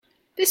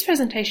This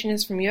presentation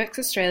is from UX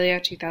Australia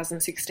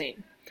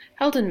 2016,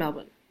 held in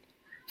Melbourne.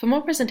 For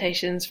more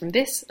presentations from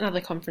this and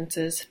other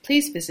conferences,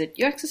 please visit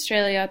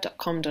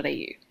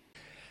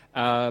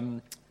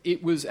uxaustralia.com.au.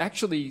 It was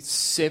actually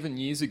 7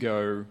 years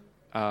ago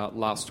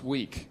last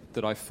week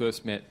that I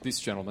first met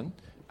this gentleman.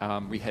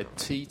 We had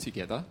tea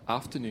together,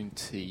 afternoon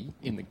tea,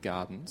 in the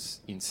gardens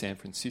in San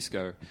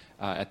Francisco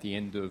at the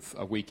end of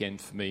a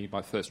weekend for me,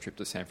 my first trip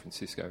to San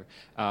Francisco.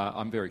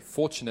 I'm very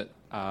fortunate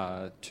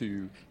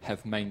to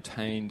have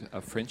maintained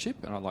a friendship,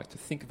 and I like to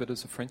think of it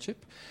as a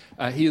friendship.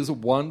 He is a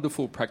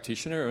wonderful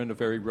practitioner and a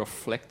very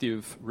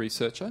reflective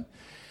researcher,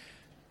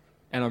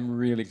 and I'm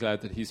really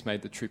glad that he's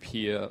made the trip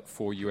here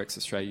for UX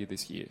Australia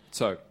this year.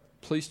 So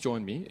please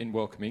join me in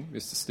welcoming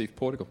Mr. Steve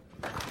Portigal.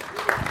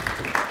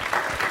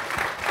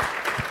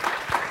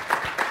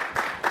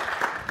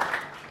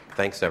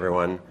 Thanks,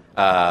 everyone.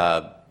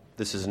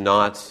 This is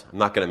not, I'm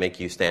not going to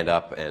make you stand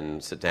up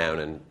and sit down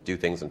and do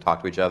things and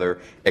talk to each other,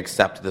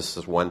 except this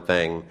is one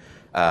thing.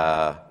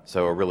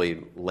 So a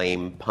really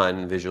lame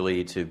pun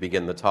visually to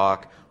begin the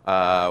talk.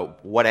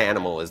 What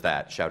animal is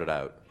that? Shout it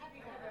out.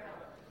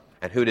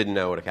 And who didn't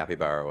know what a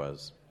capybara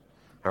was?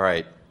 All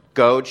right,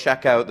 go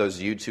check out those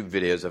YouTube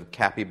videos of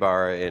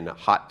capybara in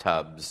hot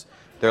tubs.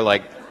 They're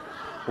like,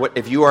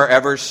 if you are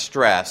ever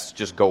stressed,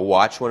 just go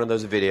watch one of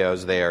those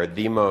videos. They are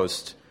the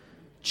most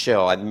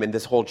chill. I mean,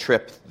 this whole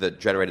trip that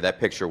generated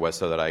that picture was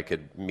so that I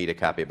could meet a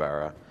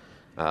capybara.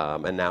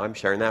 And now I'm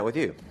sharing that with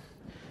you.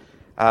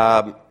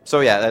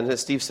 So yeah, and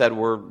as Steve said,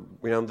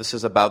 this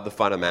is about the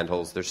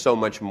fundamentals. There's so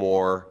much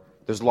more.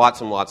 There's lots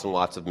and lots and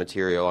lots of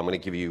material. I'm going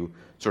to give you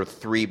sort of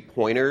 3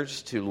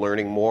 pointers to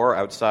learning more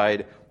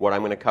outside what I'm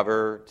going to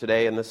cover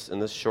today in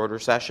this shorter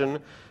session.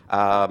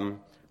 I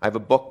have a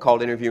book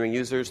called Interviewing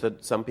Users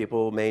that some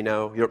people may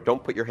know.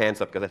 Don't put your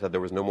hands up because I said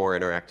there was no more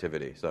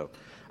interactivity. So,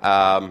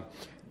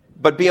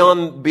 but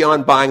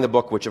beyond buying the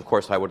book, which of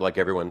course I would like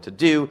everyone to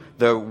do,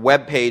 the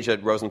webpage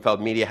at Rosenfeld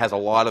Media has a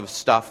lot of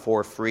stuff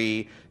for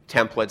free.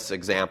 Templates,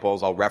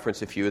 examples. I'll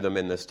reference a few of them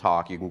in this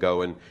talk. You can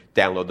go and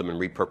download them and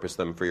repurpose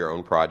them for your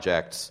own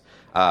projects.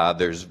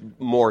 There's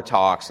more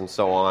talks and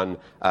so on.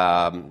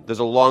 There's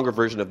a longer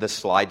version of this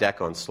slide deck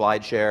on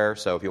SlideShare,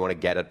 so if you want to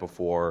get it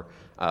before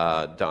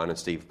Don and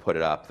Steve put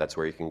it up, that's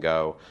where you can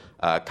go.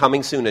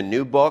 Coming soon, a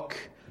new book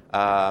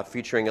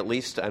featuring at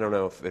least, I don't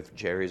know if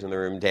Jerry's in the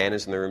room, Dan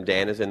is in the room.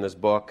 Dan is in this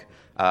book.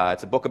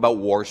 It's a book about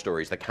war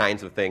stories, the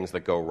kinds of things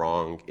that go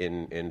wrong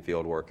in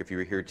field work. If you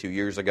were here 2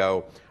 years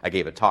ago, I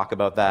gave a talk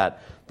about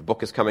that. The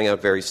book is coming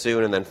out very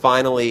soon. And then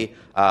finally,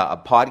 a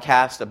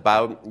podcast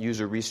about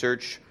user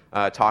research,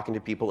 talking to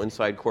people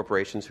inside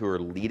corporations who are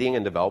leading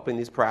and developing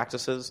these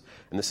practices.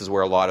 And this is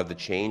where a lot of the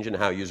change in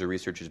how user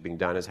research is being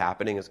done is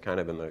happening, is kind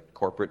of in the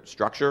corporate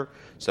structure.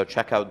 So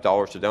check out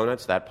Dollars to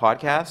Donuts, that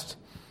podcast.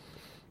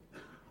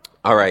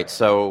 All right,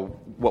 so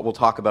what we'll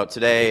talk about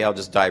today, I'll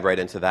just dive right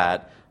into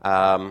that.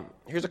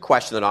 Here's a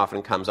question that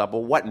often comes up.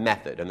 Well, what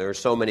method? And there are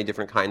so many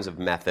different kinds of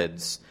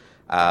methods.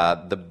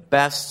 The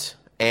best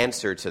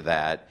answer to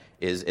that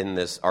is in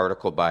this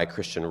article by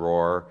Christian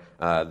Rohr.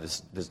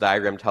 This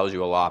diagram tells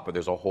you a lot, but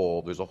there's a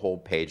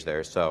whole page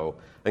there. So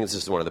I think this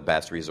is one of the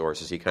best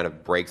resources. He kind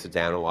of breaks it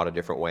down in a lot of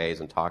different ways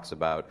and talks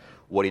about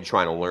what are you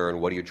trying to learn,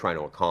 what are you trying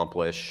to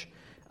accomplish.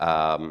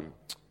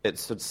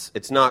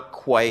 It's not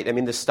quite, I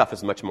mean, this stuff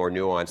is much more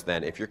nuanced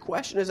than if your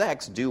question is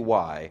X, do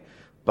Y,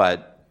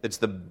 but it's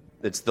the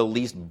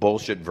least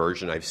bullshit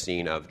version I've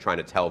seen of trying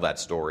to tell that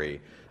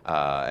story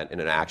in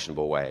an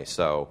actionable way.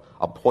 So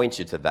I'll point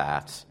you to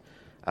that.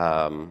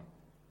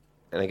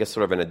 And I guess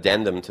sort of an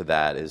addendum to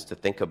that is to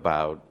think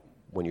about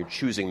when you're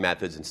choosing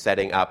methods and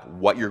setting up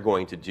what you're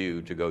going to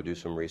do to go do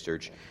some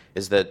research,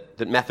 is that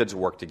methods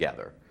work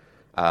together.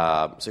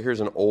 So here's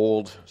an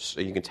old,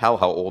 so you can tell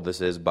how old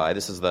this is by,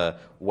 this is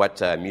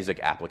what music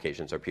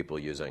applications are people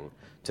using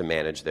to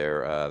manage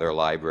their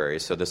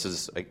libraries. So this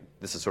is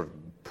sort of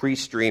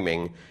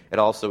pre-streaming. It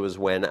also is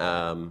when,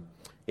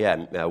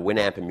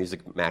 Winamp and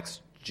Music Match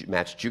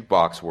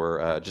Jukebox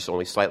were just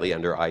only slightly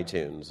under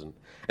iTunes. And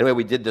anyway,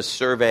 we did this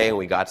survey and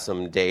we got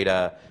some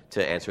data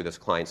to answer this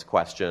client's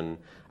question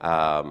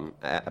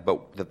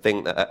about the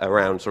thing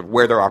around sort of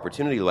where their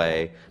opportunity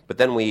lay, but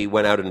then we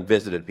went out and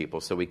visited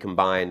people. So we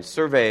combined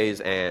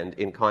surveys and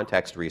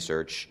in-context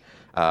research.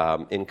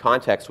 In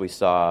context, we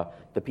saw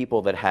the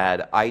people that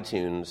had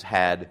iTunes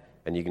had,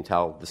 and you can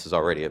tell this is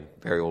already a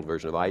very old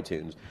version of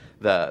iTunes,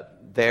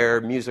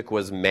 their music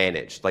was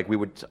managed. Like we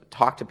would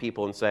talk to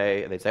people and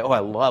they'd say, oh, I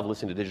love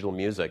listening to digital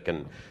music,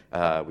 and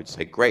we'd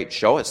say, great,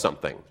 show us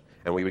something.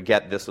 And we would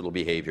get this little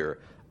behavior.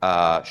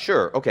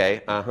 Sure,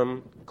 okay,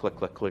 click,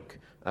 click, click.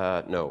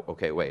 No,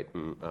 okay, wait,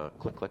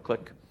 click, click,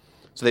 click.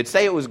 So they'd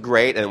say it was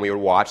great, and we would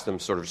watch them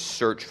sort of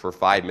search for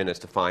 5 minutes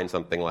to find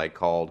something like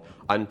called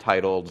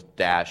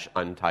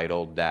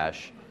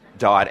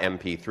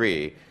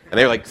untitled-untitled-.mp3. And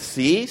they were like,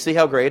 see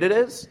how great it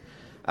is?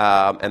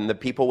 And the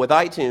people with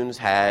iTunes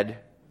had,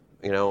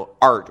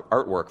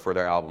 artwork for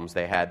their albums.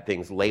 They had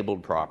things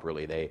labeled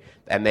properly.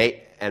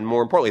 And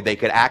more importantly, they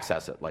could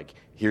access it. Like,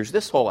 here's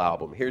this whole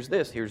album. Here's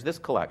this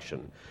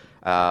collection.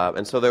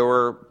 And so there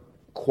were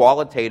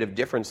qualitative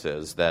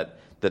differences that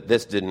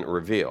this didn't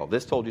reveal.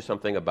 This told you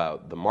something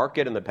about the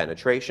market and the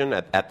penetration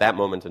at that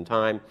moment in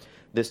time.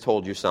 This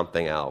told you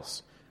something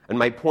else. And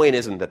my point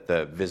isn't that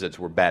the visits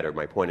were better.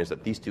 My point is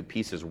that these two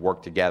pieces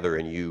work together,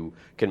 and you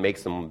can make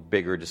some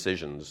bigger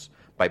decisions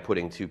by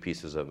putting two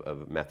pieces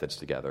of methods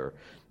together.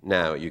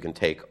 Now, you can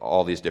take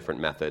all these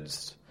different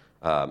methods.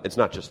 It's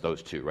not just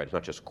those two, right? It's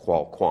not just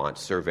quant,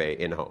 survey,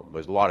 in-home.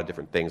 There's a lot of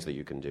different things that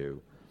you can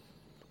do.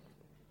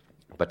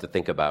 But to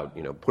think about,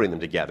 putting them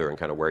together and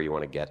kind of where you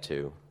want to get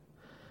to.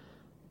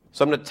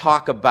 So I'm going to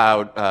talk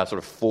about sort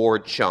of 4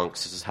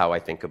 chunks. This is how I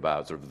think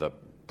about sort of the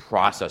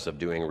process of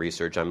doing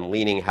research. I'm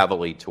leaning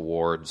heavily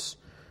towards,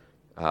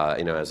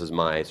 as is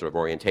my sort of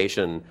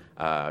orientation,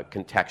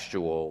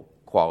 contextual,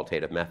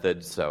 qualitative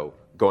methods. So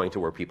going to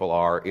where people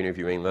are,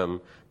 interviewing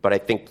them. But I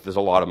think there's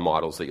a lot of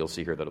models that you'll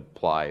see here that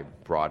apply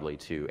broadly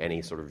to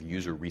any sort of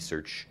user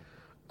research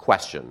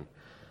question.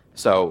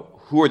 So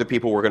who are the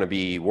people we're going to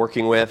be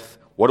working with?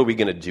 What are we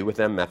going to do with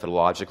them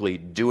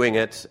methodologically? Doing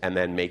it and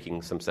then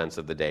making some sense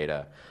of the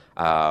data.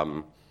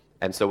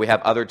 And so we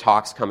have other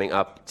talks coming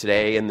up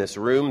today in this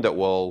room that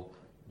will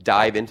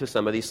dive into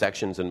some of these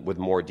sections with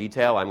more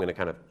detail. I'm going to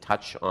kind of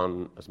touch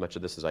on as much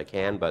of this as I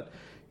can, but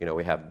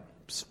we have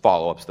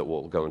follow-ups that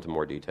will go into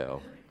more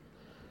detail.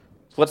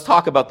 So let's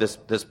talk about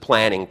this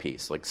planning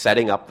piece, like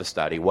setting up the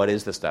study. What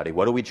is the study?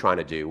 What are we trying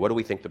to do? What do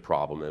we think the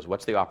problem is?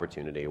 What's the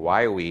opportunity?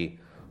 Why are we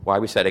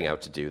setting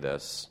out to do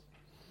this?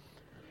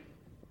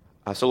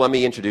 So let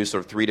me introduce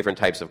sort of 3 different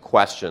types of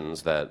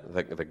questions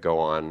that go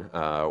on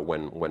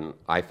when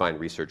I find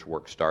research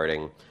work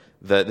starting.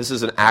 This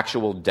is an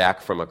actual deck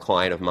from a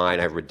client of mine.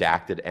 I've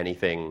redacted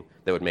anything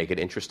that would make it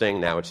interesting.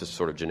 Now it's just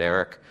sort of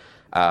generic.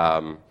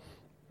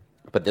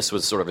 But this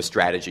was sort of a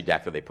strategy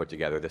deck that they put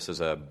together. This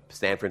is a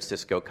San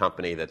Francisco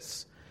company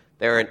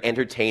they're an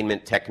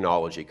entertainment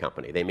technology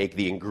company. They make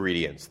the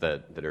ingredients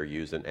that are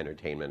used in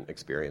entertainment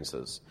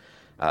experiences.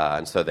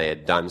 And so they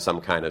had done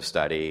some kind of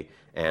study.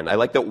 And I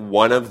like that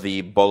one of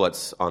the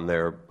bullets on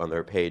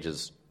their page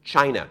is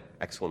China, !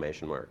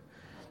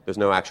 There's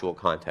no actual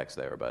context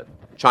there, but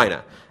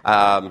China.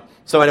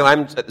 So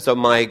anyway, so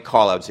my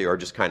call-outs here are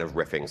just kind of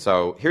riffing.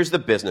 So here's the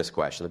business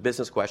question. The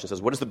business question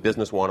says, what does the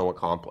business want to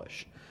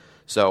accomplish?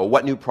 So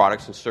what new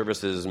products and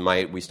services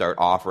might we start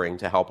offering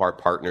to help our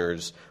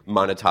partners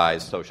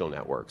monetize social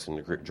networks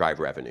and drive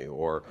revenue?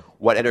 Or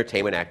what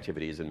entertainment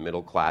activities in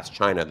middle-class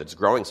China that's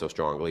growing so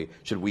strongly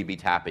should we be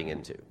tapping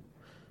into?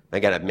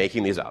 Again, I'm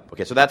making these up.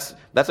 Okay, so that's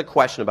a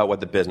question about what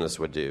the business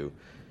would do.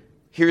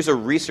 Here's a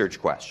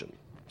research question.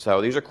 So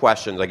these are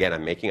questions, again,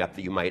 I'm making up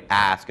that you might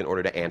ask in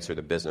order to answer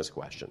the business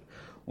question.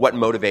 What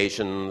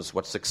motivations,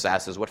 what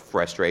successes, what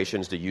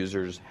frustrations do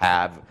users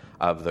have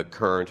of the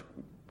current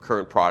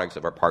products,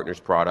 of our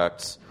partners'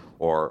 products?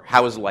 Or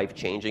how is life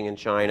changing in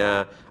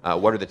China?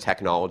 What are the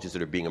technologies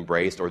that are being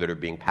embraced or that are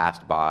being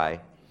passed by?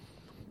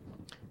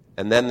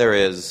 And then there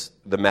is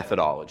the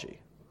methodology.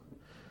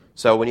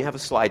 So when you have a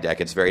slide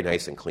deck, it's very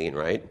nice and clean,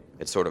 right?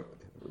 It's sort of,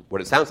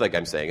 what it sounds like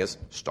I'm saying is,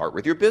 start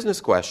with your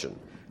business question,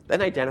 then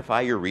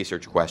identify your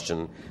research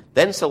question,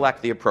 then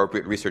select the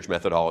appropriate research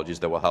methodologies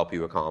that will help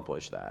you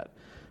accomplish that.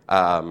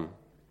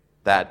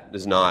 That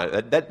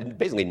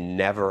basically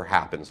never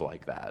happens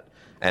like that.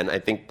 And I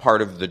think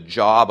part of the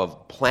job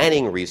of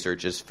planning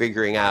research is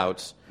figuring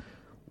out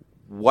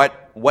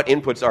what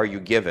inputs are you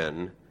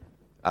given,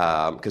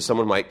 because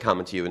someone might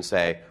come to you and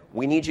say,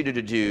 we need you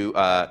to do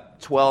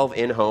 12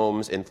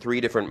 in-homes in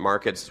 3 different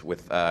markets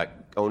with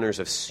owners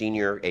of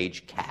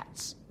senior-age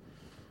cats.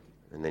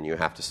 And then you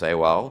have to say,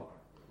 well,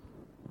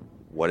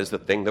 what is the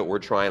thing that we're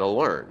trying to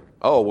learn?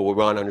 Oh, well, we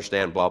want to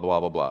understand blah, blah,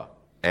 blah, blah.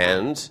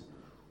 And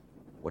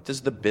what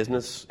does the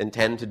business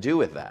intend to do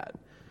with that?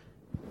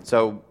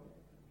 So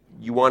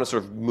you want to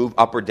sort of move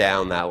up or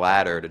down that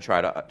ladder to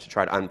try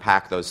to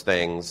unpack those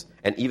things.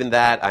 And even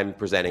that I'm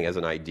presenting as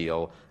an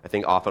ideal. I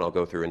think often I'll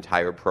go through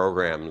entire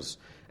programs,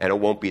 and it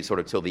won't be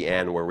sort of till the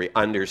end where we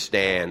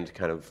understand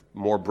kind of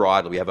more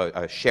broadly. We have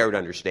a shared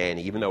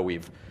understanding, even though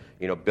we've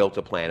built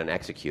a plan and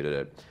executed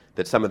it,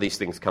 that some of these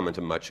things come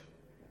into much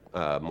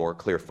more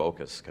clear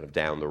focus kind of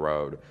down the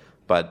road.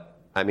 But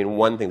I mean,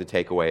 one thing to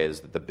take away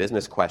is that the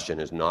business question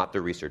is not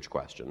the research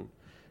question,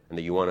 and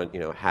that you want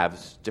to have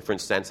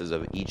different senses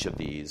of each of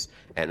these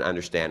and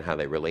understand how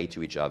they relate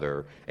to each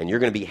other. And you're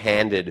going to be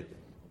handed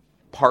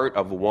part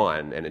of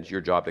one, and it's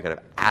your job to kind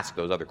of ask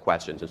those other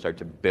questions and start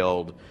to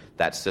build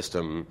that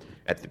system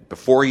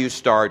before you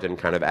start and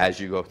kind of as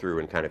you go through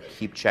and kind of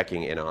keep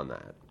checking in on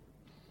that.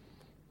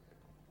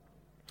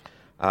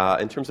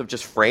 In terms of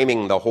just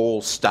framing the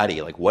whole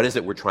study, like what is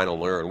it we're trying to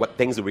learn? What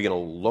things are we going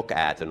to look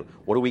at, and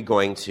what are we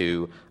going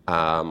to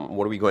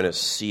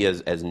see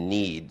as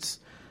needs?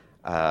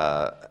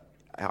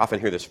 I often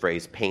hear this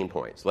phrase, pain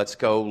points. Let's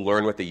go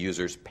learn what the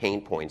user's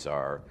pain points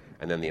are,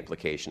 and then the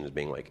implication is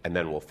being like, and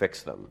then we'll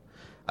fix them.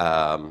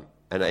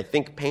 And I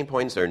think pain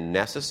points are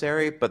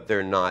necessary, but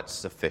they're not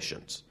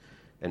sufficient.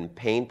 And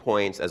pain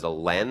points as a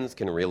lens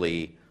can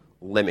really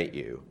limit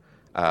you.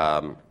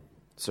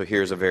 So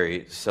here's a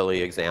very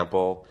silly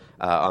example.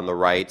 On the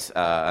right,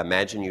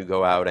 imagine you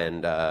go out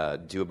and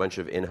do a bunch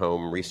of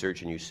in-home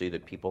research and you see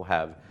that people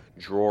have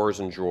drawers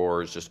and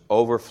drawers just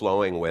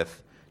overflowing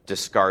with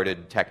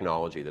discarded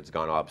technology that's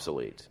gone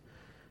obsolete.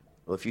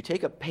 Well, if you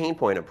take a pain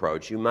point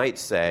approach, you might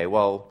say,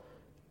 well,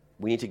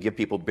 we need to give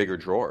people bigger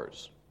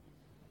drawers.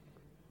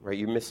 Right?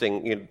 You're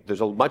missing,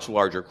 there's a much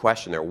larger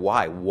question there.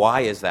 Why?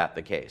 Why is that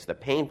the case? The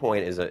pain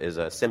point is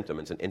a symptom.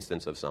 It's an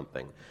instance of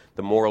something.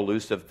 The more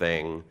elusive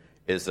thing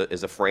is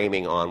a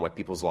framing on what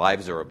people's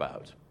lives are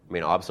about. I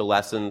mean,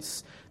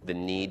 obsolescence, the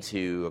need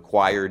to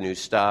acquire new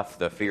stuff,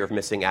 the fear of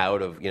missing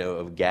out,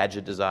 of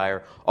gadget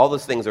desire. All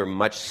those things are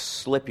much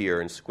slippier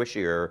and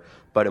squishier,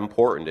 but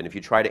important. And if you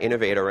try to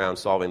innovate around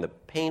solving the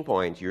pain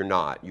point, you're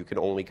not. You can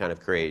only kind of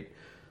create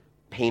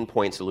pain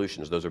point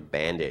solutions. Those are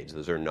Band-Aids.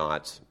 Those are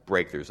not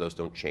breakthroughs. Those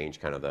don't change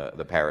kind of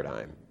the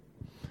paradigm.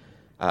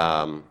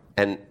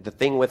 And the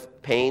thing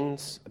with pain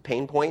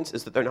points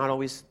is that they're not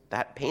always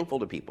that painful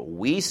to people.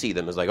 We see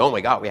them as like, oh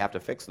my God, we have to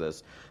fix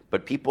this.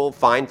 But people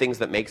find things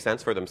that make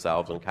sense for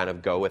themselves and kind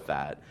of go with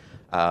that.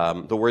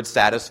 The word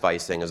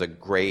satisficing is a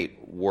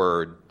great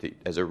word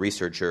as a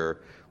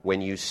researcher.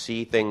 When you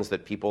see things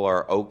that people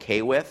are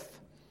okay with,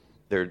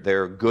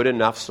 they're good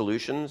enough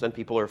solutions and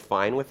people are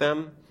fine with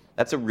them,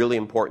 that's a really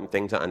important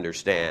thing to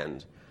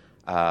understand.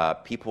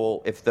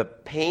 If the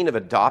pain of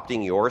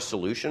adopting your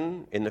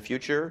solution in the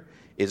future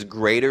is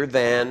greater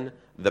than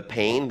the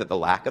pain that the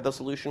lack of the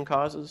solution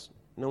causes,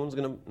 no one's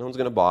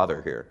gonna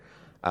bother here.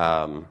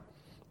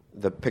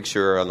 The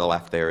picture on the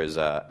left there is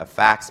a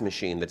fax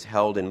machine that's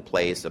held in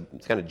place.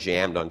 It's kind of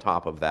jammed on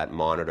top of that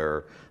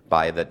monitor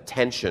by the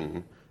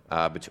tension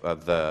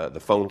of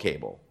the phone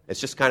cable. It's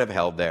just kind of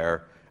held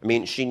there. I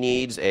mean, she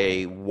needs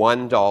a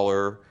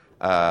 $1.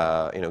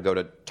 Go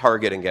to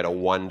Target and get a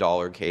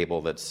 $1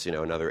 cable that's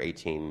another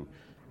 18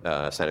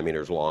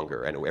 centimeters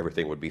longer, and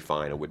everything would be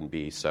fine. It wouldn't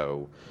be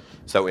so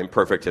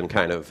imperfect and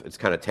it's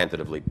kind of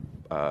tentatively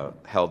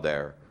held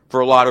there for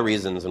a lot of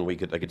reasons. And I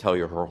could tell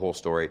you her whole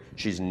story.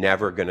 She's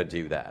never going to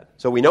do that.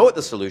 So we know what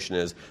the solution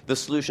is. The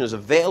solution is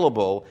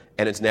available,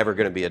 and it's never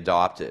going to be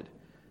adopted.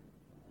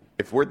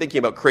 If we're thinking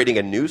about creating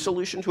a new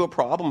solution to a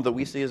problem that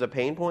we see as a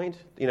pain point,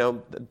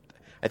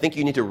 I think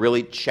you need to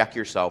really check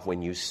yourself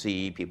when you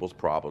see people's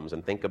problems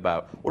and think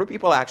about what are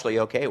people actually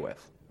okay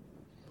with.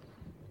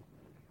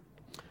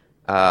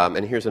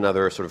 And here's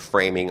another sort of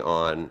framing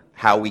on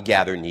how we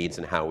gather needs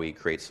and how we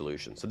create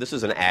solutions. So this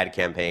is an ad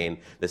campaign.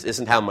 This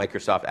isn't how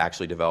Microsoft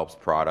actually develops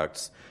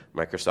products.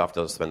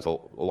 Microsoft spends a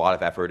lot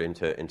of effort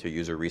into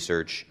user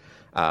research.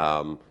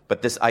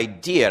 But this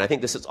idea, and I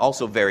think this is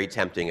also very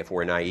tempting if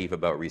we're naive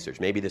about research.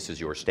 Maybe this is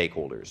your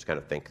stakeholders kind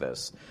of think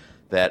this.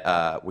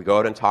 That we go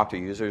out and talk to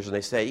users and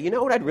they say, you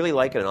know what I'd really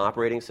like in an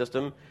operating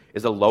system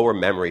is a lower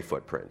memory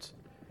footprint.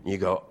 And you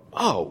go,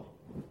 oh,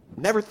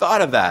 never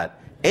thought of that.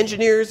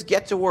 Engineers,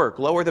 get to work,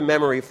 lower the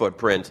memory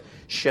footprint,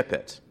 ship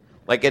it.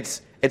 Like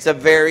it's a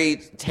very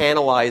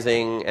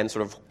tantalizing and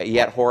sort of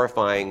yet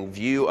horrifying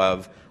view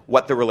of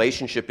what the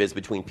relationship is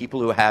between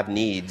people who have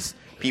needs,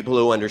 people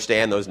who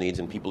understand those needs,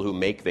 and people who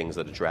make things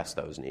that address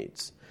those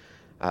needs.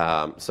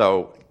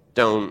 So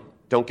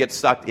don't get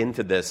sucked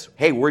into this,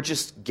 hey, we're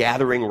just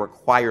gathering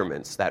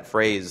requirements. That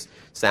phrase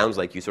sounds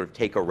like you sort of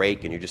take a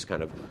rake and you just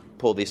kind of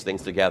pull these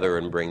things together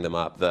and bring them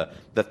up.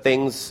 The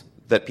things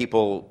that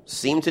people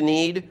seem to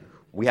need,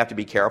 we have to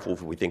be careful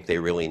if we think they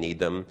really need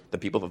them. The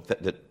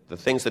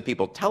things that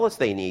people tell us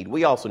they need,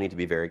 we also need to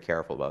be very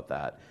careful about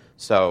that.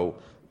 So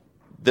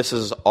this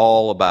is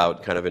all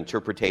about kind of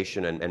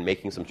interpretation and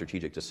making some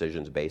strategic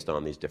decisions based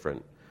on these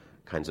different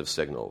kinds of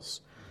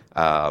signals.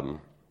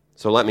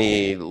 So let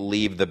me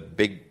leave the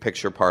big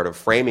picture part of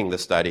framing the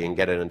study and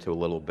get it into a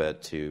little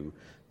bit to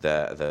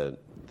the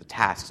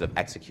tasks of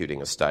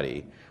executing a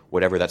study,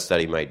 whatever that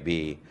study might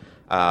be.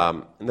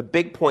 And the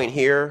big point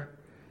here,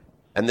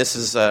 and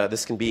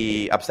this can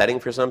be upsetting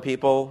for some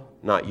people,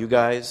 not you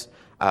guys,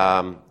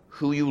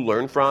 who you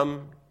learn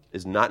from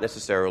is not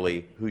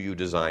necessarily who you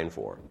design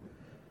for.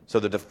 So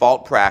the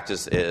default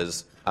practice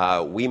is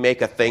we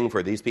make a thing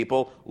for these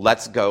people.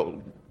 Let's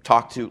go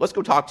talk to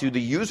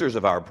the users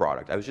of our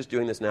product. I was just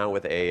doing this now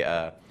with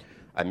a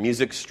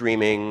music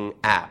streaming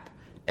app,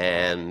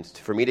 and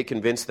for me to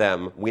convince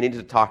them, we needed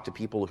to talk to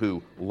people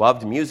who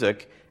loved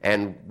music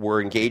and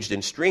were engaged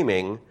in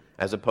streaming,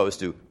 as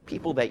opposed to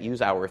people that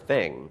use our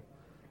thing,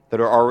 that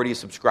are already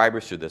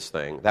subscribers to this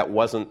thing. That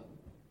wasn't,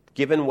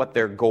 given what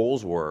their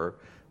goals were,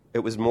 it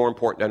was more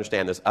important to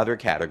understand this other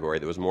category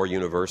that was more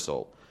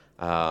universal.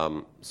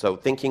 So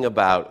thinking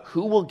about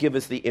who will give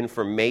us the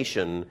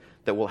information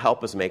that will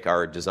help us make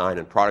our design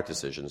and product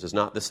decisions is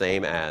not the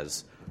same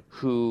as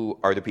who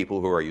are the people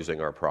who are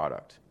using our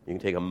product. You can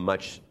take a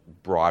much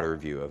broader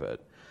view of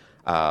it.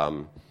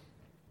 And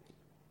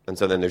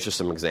so then there's just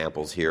some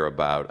examples here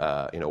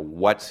about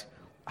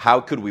how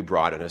could we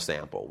broaden a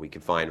sample? We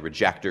could find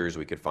rejectors,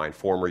 we could find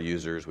former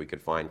users, we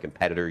could find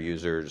competitor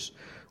users,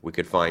 we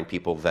could find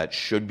people that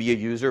should be a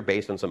user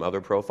based on some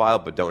other profile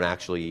but don't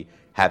actually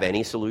have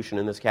any solution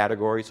in this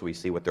category, so we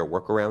see what their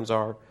workarounds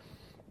are.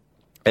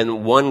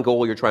 And one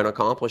goal you're trying to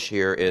accomplish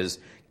here is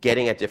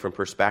getting at different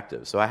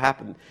perspectives. So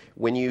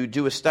when you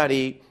do a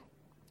study,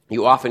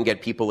 you often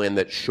get people in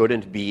that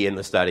shouldn't be in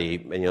the study,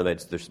 and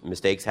there's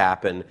mistakes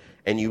happen,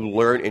 and you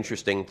learn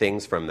interesting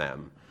things from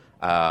them.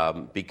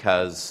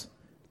 Because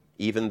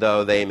even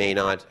though they may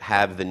not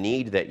have the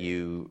need that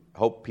you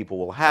hope people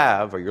will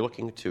have or you're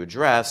looking to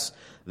address,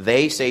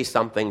 they say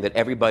something that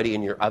everybody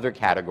in your other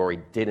category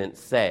didn't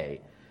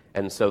say.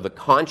 And so the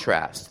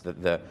contrast,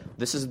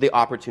 this is the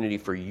opportunity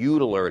for you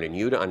to learn and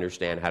you to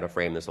understand how to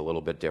frame this a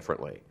little bit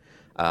differently.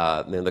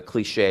 The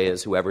cliche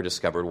is, whoever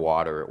discovered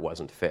water, it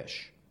wasn't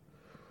fish.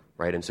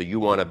 Right? And so you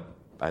want to,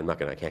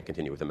 I can't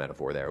continue with the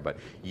metaphor there, but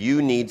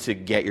you need to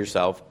get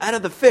yourself out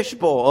of the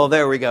fishbowl. Oh,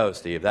 there we go,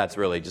 Steve. That's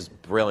really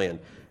just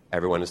brilliant.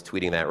 Everyone is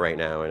tweeting that right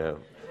now, I know.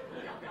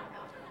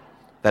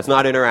 That's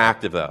not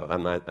interactive, though.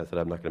 I said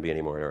I'm not going to be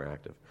any more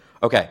interactive.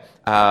 Okay.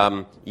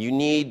 You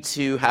need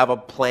to have a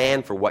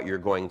plan for what you're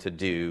going to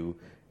do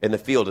in the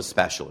field,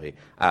 especially.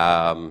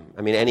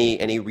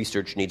 Any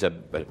research needs a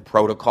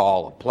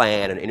protocol, a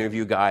plan, an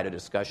interview guide, a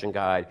discussion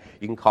guide.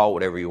 You can call it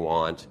whatever you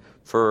want.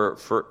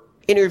 For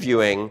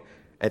interviewing,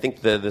 I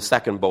think the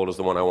second bullet is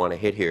the one I want to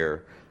hit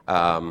here.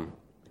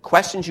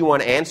 Questions you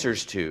want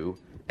answers to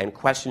and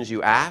questions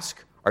you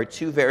ask are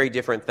two very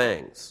different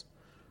things,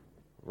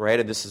 right?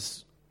 And this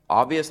is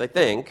obvious, I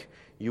think.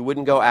 You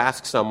wouldn't go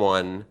ask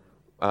someone,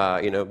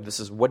 this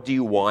is, what do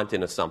you want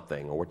in a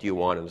something, or what do you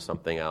want in a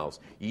something else?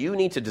 You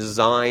need to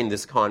design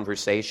this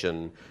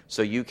conversation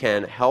so you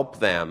can help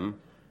them,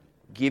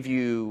 give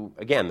you,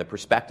 again, the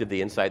perspective,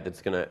 the insight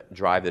that's going to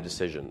drive the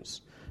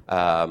decisions.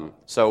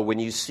 So when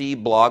you see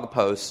blog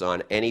posts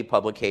on any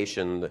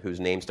publication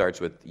whose name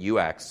starts with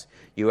UX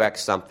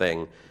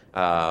something,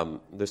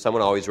 there's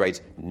someone always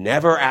writes,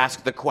 never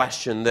ask the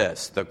question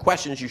this. The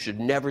questions you should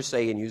never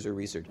say in user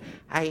research.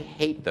 I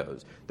hate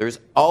those. There's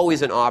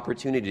always an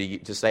opportunity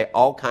to say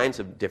all kinds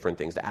of different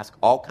things, to ask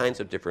all kinds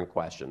of different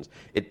questions.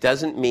 It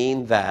doesn't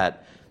mean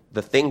that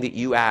the thing that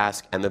you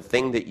ask and the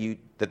thing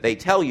that they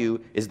tell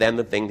you is then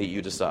the thing that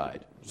you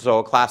decide. So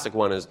a classic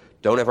one is,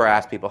 don't ever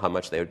ask people how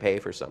much they would pay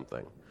for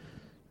something.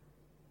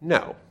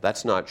 No,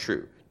 that's not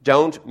true.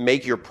 Don't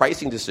make your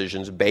pricing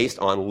decisions based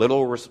on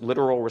literal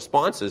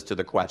responses to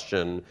the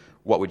question,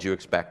 what would you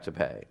expect to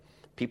pay?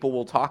 People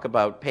will talk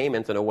about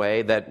payment in a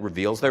way that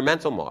reveals their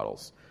mental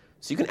models.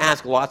 So you can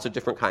ask lots of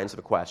different kinds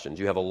of questions.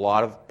 You have a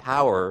lot of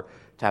power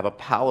to have a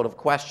palette of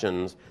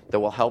questions that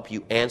will help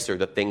you answer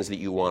the things that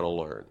you want to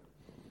learn.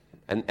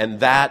 And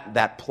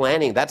that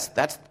planning,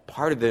 that's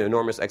part of the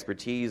enormous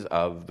expertise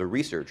of the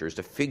researchers,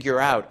 to figure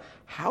out,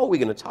 how are we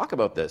going to talk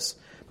about this?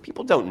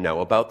 People don't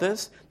know about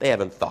this. They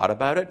haven't thought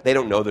about it. They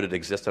don't know that it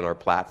exists on our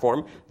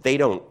platform. They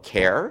don't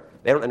care.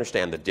 They don't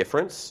understand the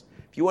difference.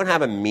 If you want to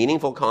have a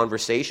meaningful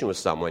conversation with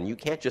someone, you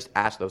can't just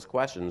ask those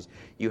questions.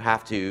 You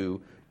have to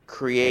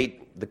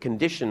create the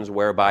conditions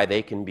whereby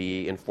they can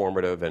be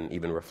informative and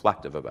even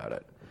reflective about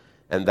it.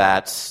 And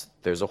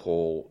there's a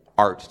whole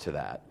art to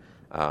that,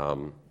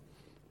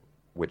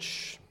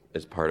 which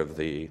is part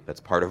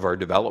of our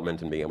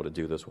development in being able to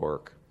do this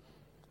work.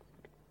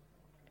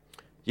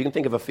 You can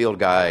think of a field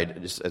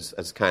guide just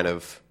as kind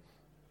of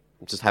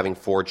just having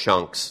 4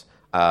 chunks.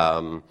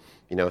 Setting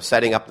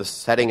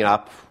it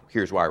up.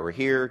 Here's why we're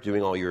here.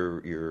 Doing all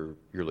your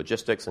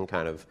logistics and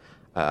kind of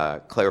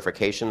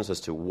clarifications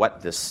as to what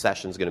this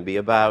session is going to be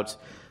about.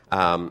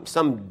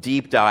 Some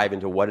deep dive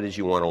into what it is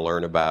you want to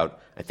learn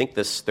about. I think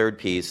this third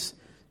piece,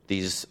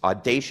 these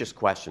audacious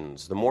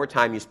questions. The more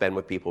time you spend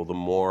with people, the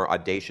more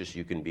audacious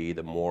you can be.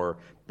 The more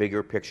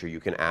bigger picture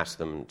you can ask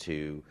them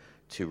to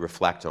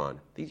reflect on.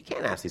 You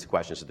can't ask these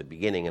questions at the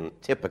beginning, and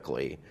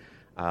typically,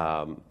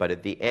 but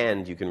at the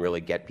end, you can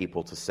really get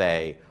people to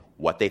say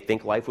what they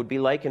think life would be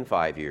like in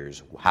 5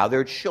 years, how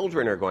their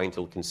children are going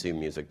to consume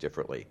music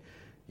differently.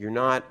 You're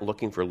not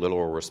looking for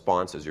literal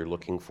responses. You're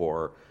looking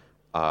for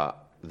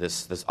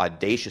this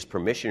audacious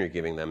permission you're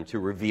giving them to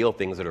reveal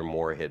things that are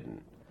more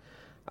hidden.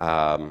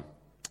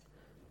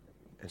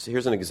 And so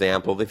here's an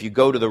example. If you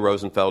go to the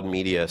Rosenfeld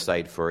Media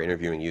site for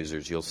interviewing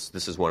users,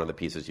 this is one of the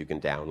pieces you can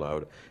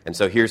download. And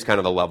so here's kind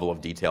of the level of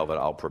detail that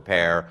I'll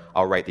prepare.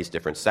 I'll write these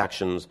different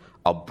sections.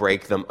 I'll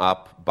break them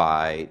up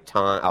by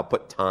time. I'll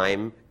put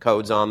time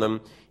codes on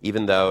them.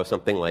 Even though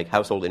something like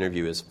household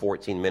interview is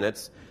 14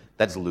 minutes,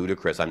 that's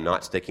ludicrous. I'm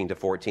not sticking to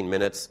 14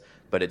 minutes,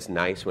 but it's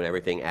nice when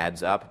everything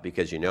adds up,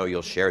 because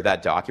you'll share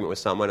that document with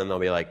someone and they'll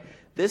be like,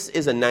 this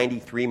is a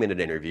 93-minute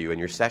interview, and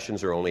your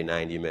sessions are only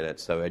 90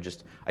 minutes. So I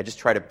just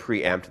try to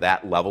preempt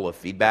that level of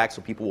feedback,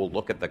 so people will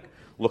look at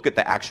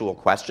the actual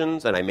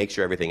questions, and I make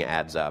sure everything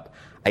adds up.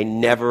 I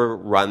never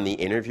run the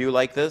interview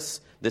like this.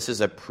 This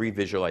is a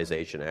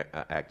pre-visualization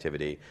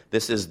activity.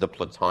 This is the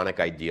platonic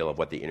ideal of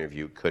what the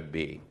interview could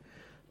be.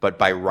 But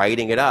by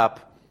writing it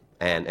up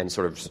and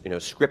sort of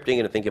scripting it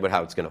and thinking about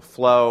how it's going to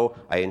flow,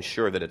 I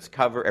ensure that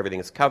everything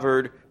is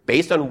covered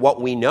based on what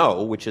we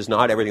know, which is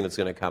not everything that's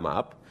going to come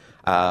up.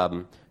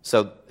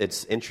 So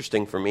it's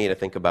interesting for me to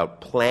think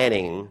about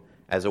planning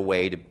as a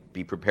way to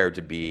be prepared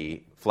to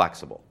be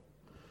flexible.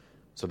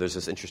 So there's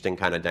this interesting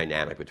kind of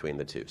dynamic between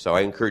the two. So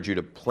I encourage you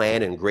to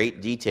plan in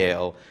great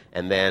detail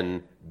and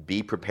then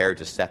be prepared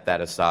to set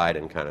that aside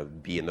and kind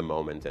of be in the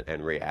moment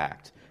and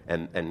react.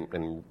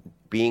 And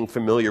being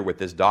familiar with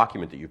this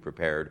document that you've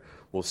prepared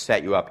will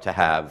set you up to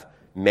have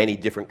many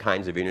different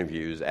kinds of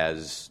interviews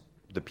as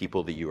the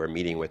people that you are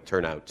meeting with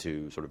turn out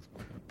to sort of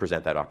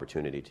present that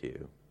opportunity to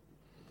you.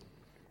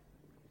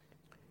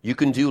 You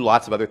can do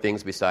lots of other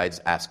things besides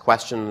ask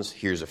questions.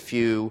 Here's a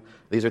few.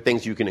 These are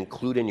things you can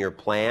include in your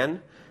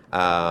plan.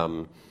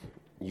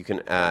 You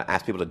can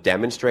ask people to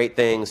demonstrate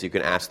things. You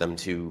can ask them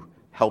to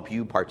help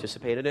you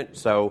participate in it.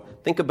 So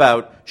think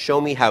about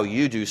show me how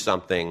you do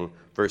something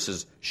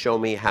versus show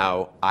me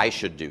how I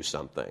should do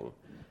something.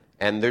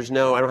 And I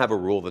don't have a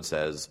rule that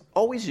says,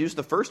 always use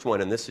the first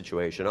one in this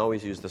situation,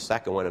 always use the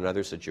second one in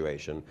another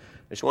situation.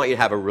 I just want you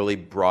to have a really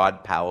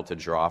broad palette to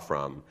draw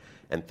from.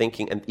 And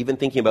even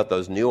thinking about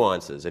those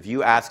nuances. If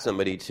you ask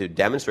somebody to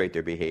demonstrate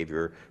their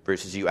behavior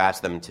versus you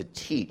ask them to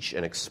teach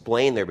and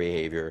explain their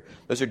behavior,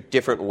 those are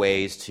different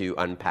ways to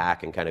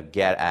unpack and kind of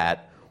get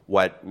at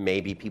what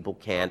maybe people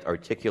can't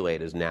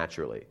articulate as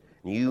naturally.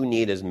 You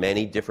need as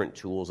many different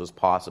tools as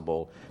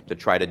possible to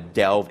try to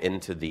delve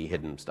into the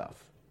hidden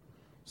stuff.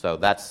 So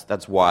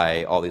that's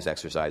why all these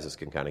exercises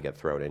can kind of get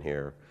thrown in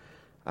here.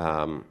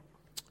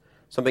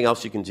 Something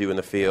else you can do in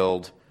the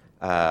field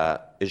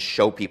is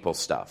show people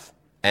stuff.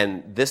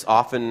 And this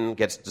often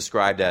gets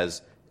described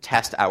as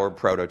test our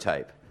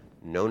prototype.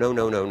 No.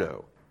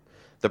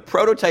 The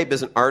prototype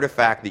is an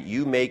artifact that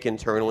you make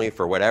internally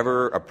for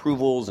whatever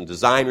approvals and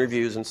design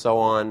reviews and so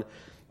on.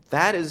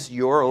 That is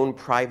your own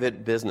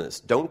private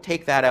business. Don't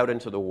take that out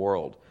into the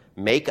world.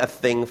 Make a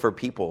thing for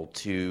people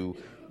to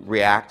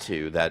react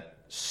to that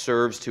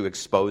serves to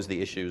expose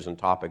the issues and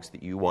topics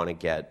that you want to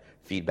get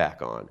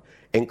feedback on,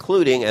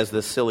 including, as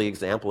this silly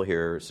example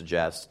here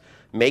suggests,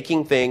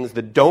 making things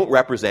that don't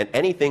represent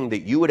anything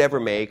that you would ever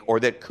make or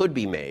that could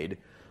be made,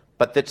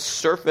 but that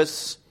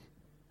surface,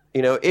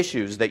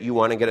 issues that you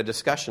want to get a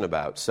discussion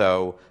about.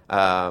 So,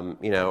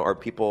 or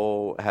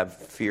people have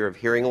fear of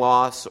hearing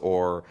loss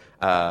or,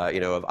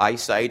 of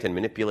eyesight and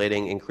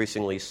manipulating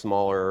increasingly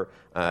smaller,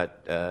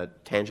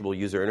 tangible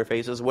user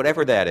interfaces,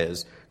 whatever that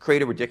is,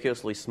 create a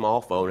ridiculously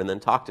small phone and then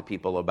talk to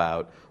people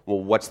about,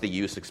 well, what's the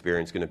use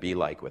experience going to be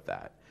like with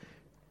that?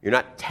 You're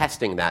not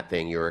testing that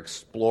thing. You're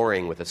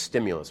exploring with a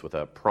stimulus, with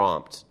a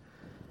prompt.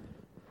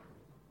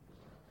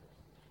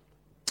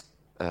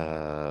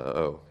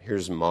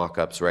 Here's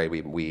mock-ups, right?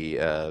 We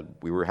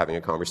were having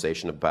a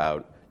conversation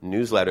about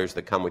newsletters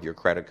that come with your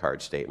credit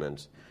card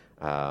statement.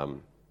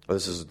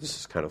 This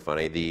is kind of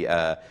funny.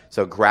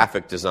 So a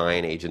graphic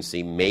design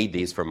agency made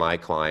these for my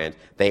client.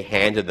 They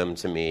handed them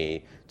to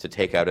me to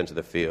take out into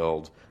the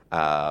field.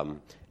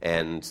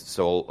 And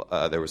so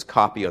there was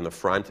copy on the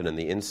front and on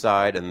the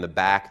inside, and in the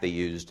back they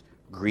used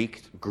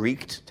Greek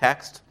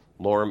text,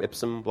 lorem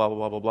ipsum, blah,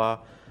 blah, blah, blah,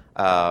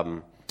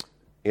 blah.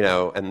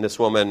 And this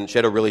woman, she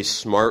had a really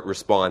smart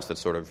response that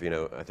sort of,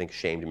 I think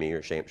shamed me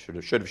or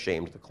should have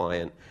shamed the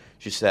client.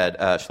 She said,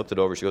 she flipped it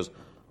over, she goes,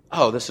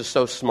 oh, this is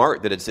so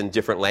smart that it's in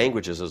different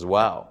languages as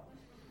well.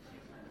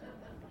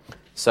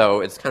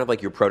 So it's kind of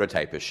like your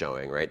prototype is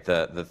showing, right?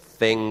 The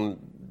thing,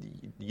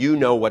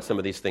 what some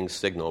of these things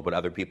signal, but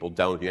other people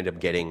don't. You end up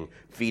getting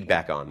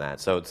feedback on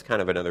that. So it's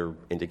kind of another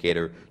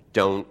indicator.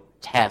 Don't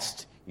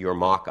test your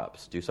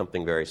mock-ups. Do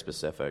something very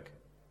specific.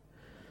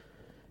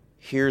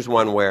 Here's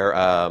one where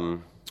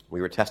we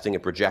were testing a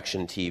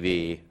projection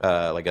TV,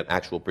 like an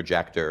actual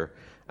projector.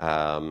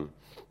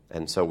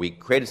 And so we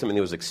created something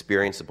that was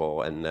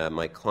experienceable. And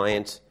my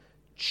client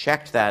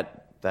checked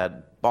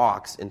that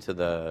box into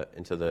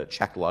the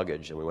checked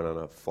luggage. And we went on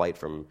a flight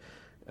from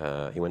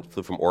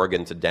flew from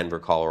Oregon to Denver,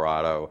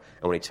 Colorado,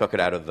 and when he took it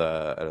out of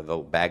the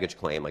baggage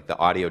claim, like the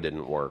audio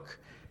didn't work,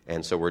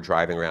 and so we're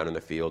driving around in the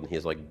field, and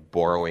he's like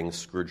borrowing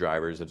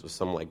screwdrivers. It was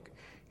some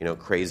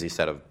crazy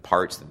set of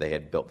parts that they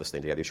had built this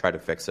thing together. He tried to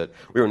fix it.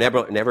 We were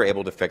never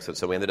able to fix it,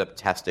 so we ended up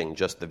testing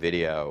just the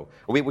video.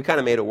 We kind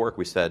of made it work.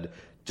 We said,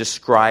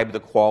 describe the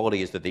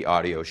qualities that the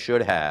audio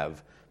should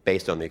have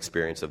based on the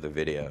experience of the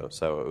video.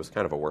 So it was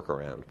kind of a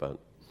workaround, but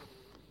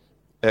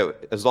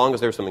as long as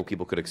there was something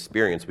people could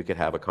experience, we could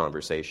have a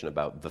conversation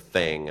about the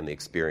thing and the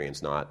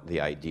experience, not the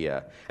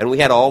idea. And we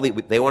had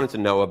they wanted to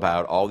know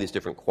about all these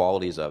different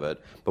qualities of it,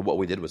 but what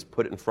we did was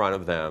put it in front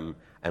of them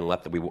and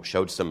we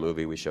showed some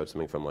movie. We showed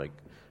something from I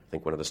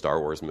think one of the Star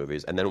Wars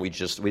movies, and then we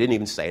didn't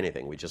even say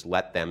anything. We just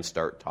let them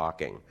start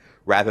talking.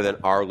 Rather than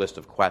our list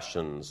of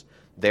questions,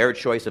 their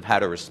choice of how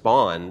to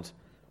respond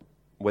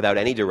without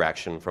any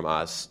direction from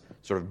us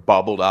sort of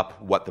bubbled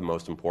up what the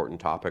most important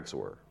topics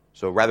were.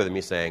 So rather than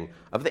me saying,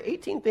 of the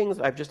 18 things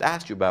I've just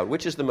asked you about,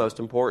 which is the most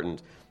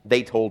important,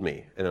 they told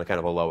me in a kind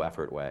of a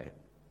low-effort way.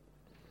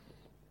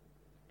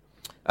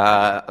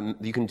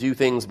 You can do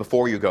things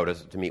before you go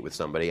to meet with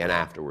somebody and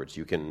afterwards.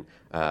 You can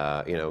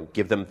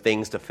give them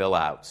things to fill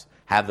out,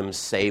 have them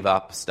save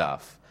up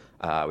stuff.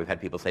 We've had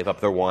people save up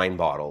their wine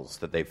bottles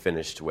that they've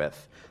finished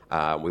with.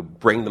 We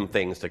bring them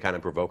things to kind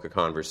of provoke a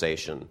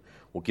conversation.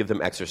 We'll give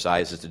them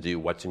exercises to do,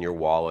 what's in your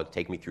wallet,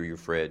 take me through your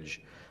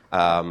fridge.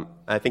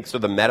 I think so.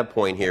 The meta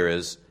point here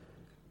is,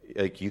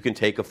 like, you can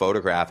take a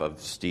photograph of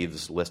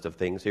Steve's list of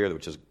things here,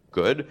 which is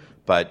good,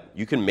 but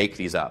you can make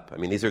these up. I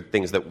mean, these are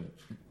things that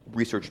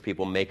research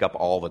people make up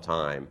all the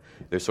time.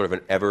 There's sort of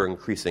an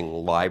ever-increasing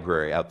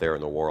library out there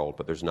in the world,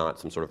 but there's not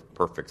some sort of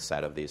perfect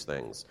set of these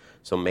things.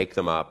 So make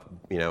them up.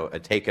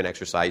 Take an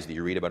exercise that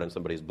you read about on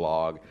somebody's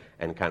blog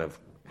and kind of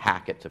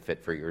hack it to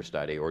fit for your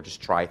study, or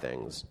just try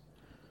things.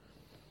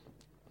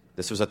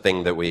 This was a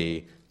thing that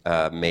we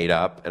made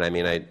up, and I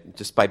mean,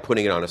 just by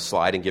putting it on a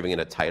slide and giving it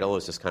a title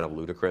is just kind of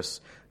ludicrous.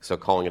 So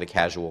calling it a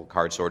casual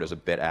card sort is a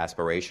bit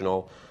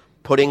aspirational.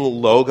 Putting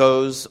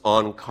logos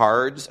on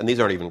cards, and these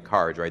aren't even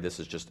cards, right?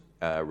 This is just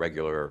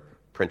regular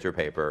printer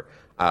paper,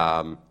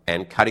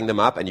 and cutting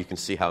them up, and you can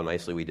see how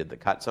nicely we did the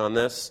cuts on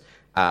this.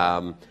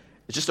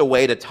 It's just a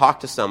way to talk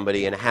to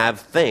somebody and have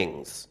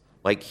things.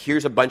 Like,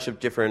 here's a bunch of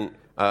different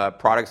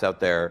products out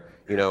there,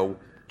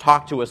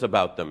 talk to us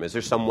about them. Is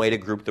there some way to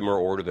group them or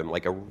order them?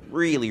 Like a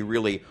really,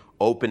 really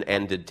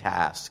open-ended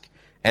task.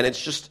 And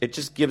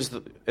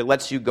it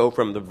lets you go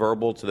from the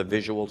verbal to the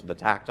visual to the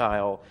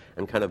tactile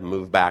and kind of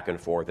move back and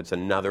forth. It's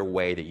another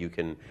way that you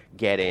can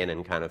get in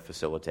and kind of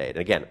facilitate. And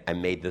again, I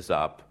made this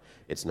up.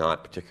 It's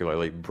not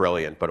particularly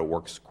brilliant, but it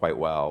works quite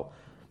well.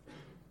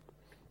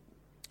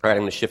 All right, I'm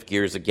going to shift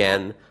gears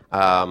again.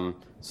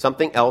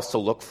 Something else to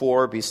look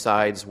for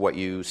besides what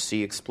you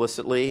see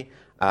explicitly.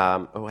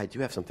 I do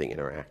have something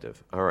interactive.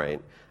 All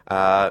right.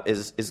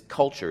 Is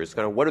culture. It's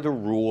kind of, what are the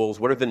rules?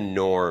 What are the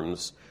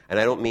norms? And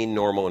I don't mean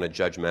normal in a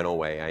judgmental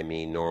way. I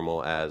mean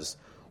normal as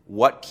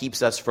what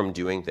keeps us from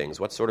doing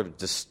things. What sort of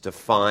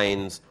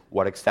defines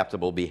what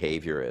acceptable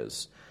behavior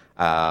is.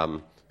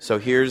 So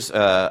here's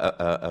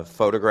a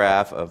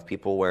photograph of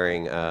people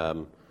wearing,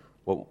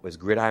 what was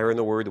gridiron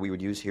the word that we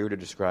would use here to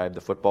describe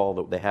the football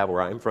that they have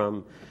where I'm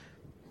from?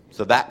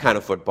 So that kind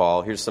of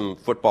football. Here's some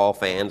football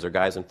fans or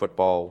guys in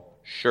football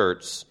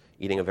shirts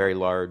eating a very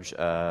large,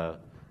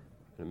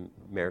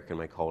 American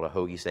might call it a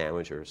hoagie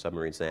sandwich or a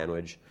submarine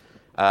sandwich.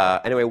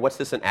 Anyway, what's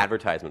this an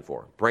advertisement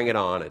for? Bring it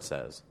on, it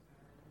says.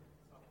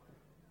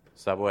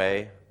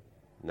 Subway?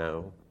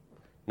 No.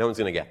 No one's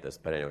going to get this,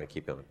 but anyway,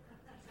 keep going.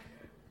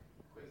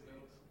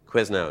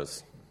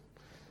 Quiznos.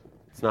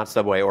 It's not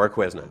Subway or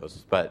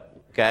Quiznos, but,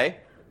 okay.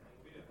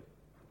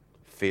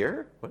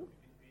 Fear? What?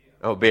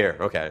 Oh, beer,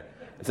 okay.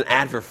 It's an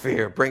ad for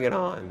fear. Bring it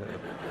on.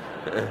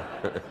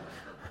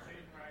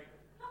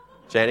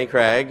 Jenny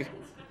Craig.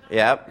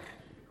 Yep.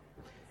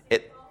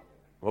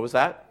 What was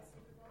that?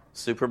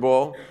 Super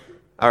Bowl.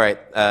 All right.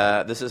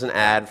 This is an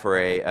ad for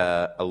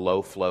a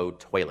low-flow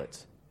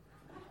toilet.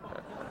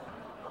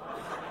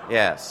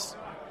 Yes.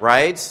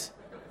 Right?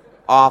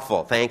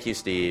 Awful. Thank you,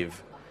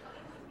 Steve.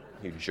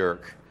 You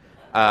jerk.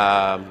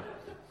 Yeah,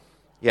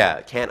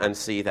 can't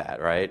unsee that,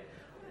 right?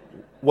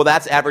 Well,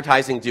 that's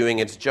advertising doing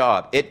its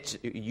job.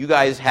 You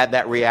guys had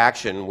that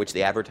reaction, which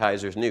the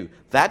advertisers knew.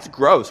 That's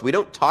gross. We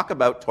don't talk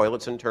about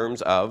toilets in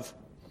terms of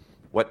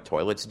what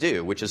toilets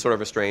do, which is sort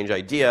of a strange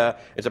idea.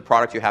 It's a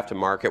product you have to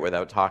market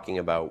without talking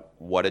about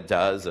what it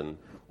does and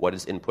what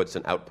its inputs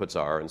and outputs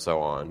are and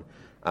so on.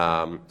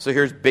 So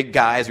here's big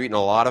guys eating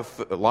a lot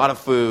of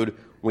food.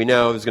 We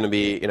know there's going to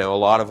be a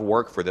lot of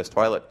work for this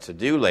toilet to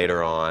do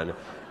later on,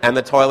 and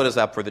the toilet is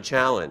up for the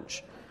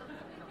challenge.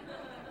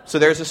 So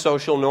there's a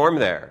social norm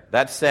there.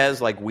 That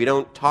says, like, we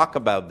don't talk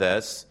about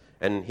this,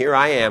 and here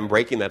I am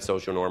breaking that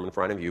social norm in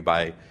front of you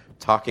by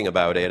talking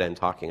about it and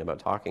talking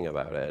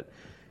about it.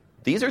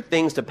 These are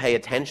things to pay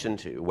attention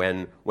to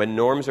when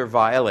norms are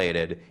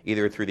violated,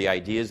 either through the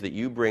ideas that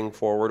you bring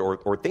forward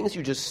or things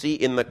you just see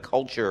in the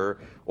culture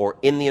or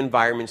in the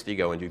environments that you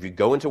go into. If you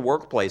go into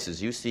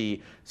workplaces, you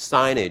see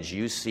signage,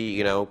 you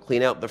see,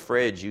 clean out the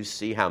fridge, you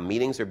see how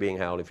meetings are being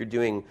held. If you're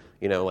doing,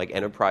 like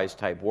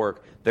enterprise-type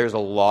work, there's a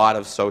lot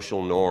of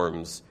social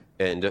norms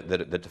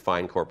that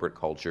define corporate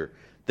culture.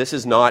 This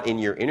is not in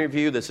your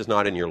interview. This is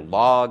not in your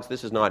logs.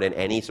 This is not in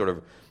any sort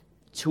of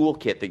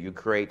toolkit that you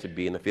create to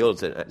be in the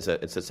field. It's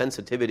a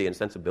sensitivity and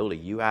sensibility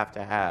you have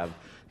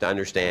to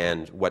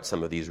understand what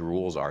some of these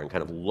rules are and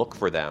kind of look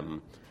for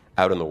them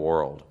out in the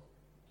world.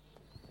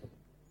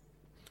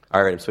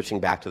 All right, I'm switching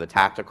back to the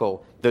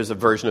tactical. There's a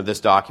version of this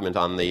document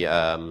on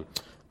the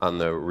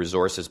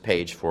resources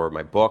page for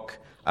my book.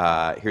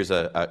 Here's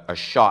a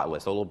shot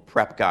list, a little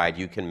prep guide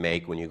you can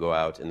make when you go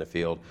out in the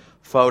field.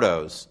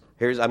 Photos.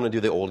 I'm going to do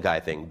the old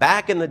guy thing.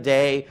 Back in the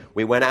day,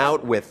 we went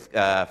out with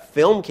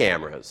film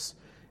cameras.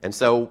 And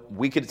so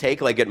we could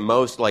take, at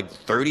most,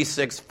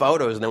 36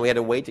 photos, and then we had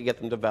to wait to get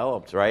them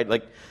developed, right?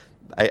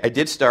 I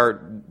did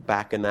start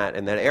back in that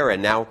era,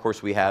 and now, of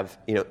course, we have,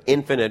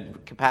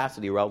 infinite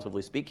capacity,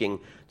 relatively speaking,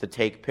 to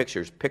take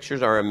pictures.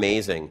 Pictures are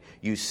amazing.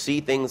 You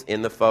see things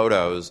in the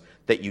photos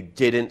that you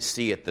didn't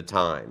see at the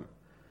time.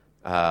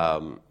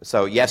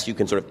 So, yes, you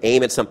can sort of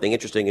aim at something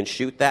interesting and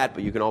shoot that,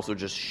 but you can also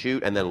just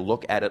shoot and then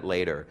look at it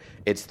later.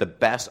 It's the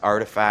best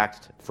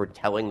artifact for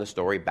telling the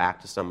story back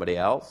to somebody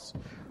else.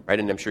 Right,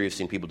 and I'm sure you've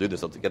seen people do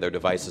this. They'll get their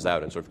devices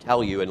out and sort of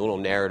tell you a little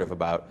narrative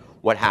about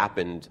what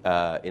happened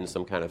in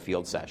some kind of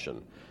field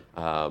session.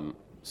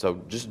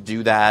 So just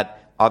do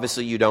that.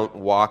 Obviously, you don't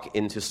walk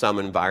into some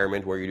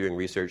environment where you're doing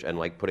research and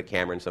like put a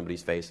camera in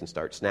somebody's face and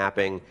start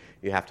snapping.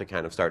 You have to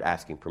kind of start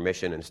asking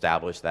permission and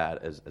establish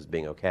that as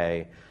being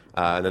okay.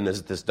 And then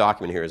this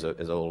document here is a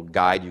little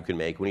guide you can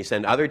make. When you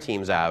send other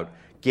teams out,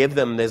 give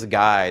them this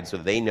guide so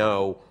they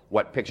know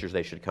what pictures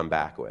they should come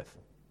back with.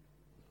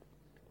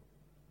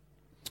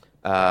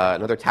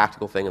 Another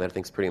tactical thing that I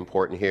think is pretty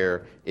important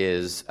here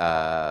is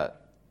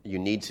you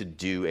need to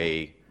do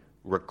a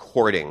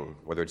recording,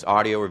 whether it's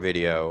audio or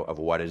video, of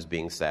what is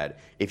being said.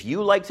 If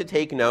you like to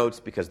take notes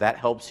because that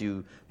helps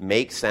you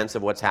make sense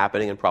of what's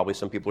happening, and probably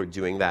some people are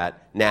doing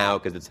that now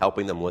because it's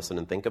helping them listen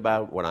and think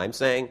about what I'm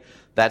saying,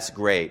 that's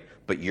great.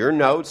 But your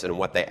notes and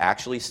what they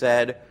actually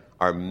said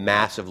are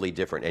massively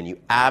different, and you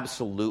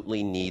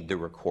absolutely need the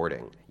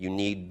recording. You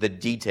need the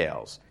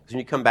details. Because when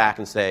you come back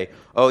and say,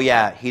 oh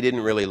yeah, he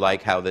didn't really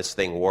like how this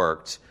thing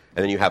worked,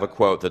 and then you have a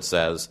quote that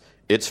says,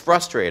 it's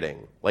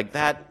frustrating. Like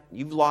that,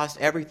 you've lost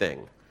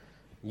everything.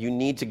 You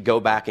need to go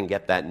back and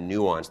get that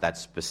nuance, that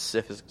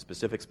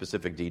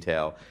specific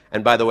detail.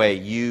 And by the way,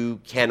 you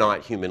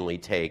cannot humanly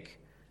take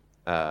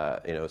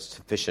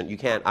sufficient. You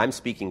can't. I'm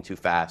speaking too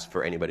fast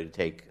for anybody to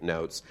take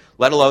notes,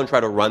 let alone try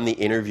to run the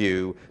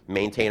interview,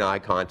 maintain eye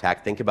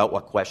contact, think about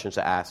what questions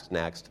to ask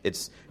next.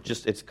 It's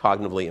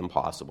cognitively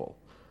impossible.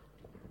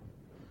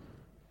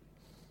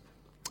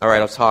 All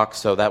right, I'll talk.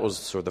 So that was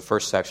sort of the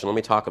first section. Let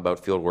me talk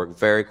about fieldwork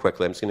very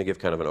quickly. I'm just going to give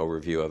kind of an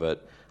overview of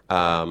it.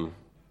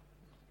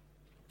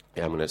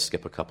 I'm going to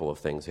skip a couple of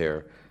things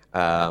here.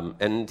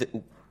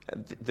 And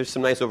there's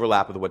some nice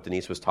overlap with what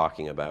Denise was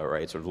talking about,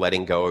 right? Sort of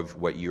letting go of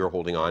what you're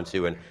holding on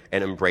to and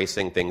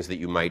embracing things that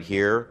you might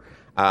hear.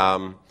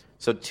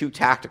 So 2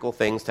 tactical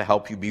things to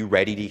help you be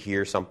ready to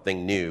hear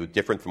something new,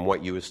 different from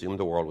what you assumed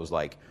the world was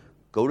like.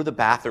 Go to the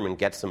bathroom and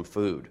get some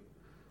food.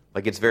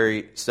 Like, it's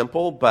very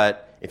simple,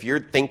 but if you're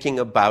thinking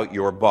about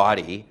your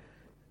body,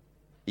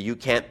 you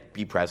can't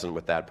be present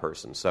with that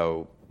person.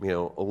 So,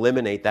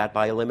 eliminate that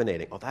by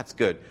eliminating. Oh, that's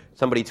good.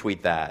 Somebody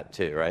tweet that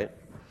too, right?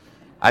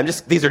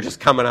 These are just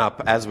coming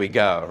up as we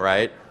go,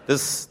 right?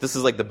 This is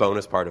like the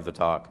bonus part of the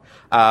talk.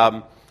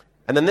 And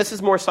then this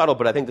is more subtle,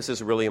 but I think this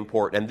is really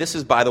important. And this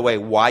is, by the way,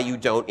 why you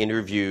don't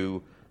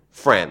interview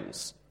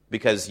friends,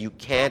 because you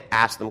can't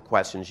ask them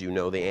questions you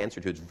know the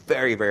answer to. It's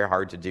very, very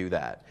hard to do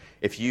that.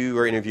 If you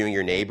are interviewing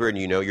your neighbor and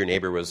you know your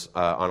neighbor was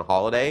on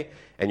holiday,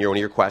 and one of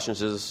your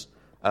questions is,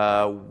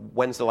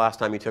 when's the last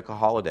time you took a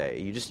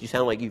holiday? You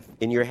sound like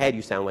in your head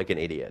you sound like an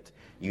idiot.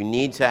 You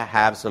need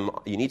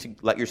to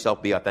let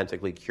yourself be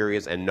authentically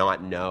curious and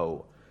not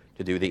know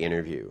to do the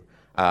interview.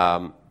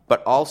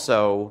 But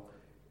also,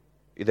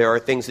 there are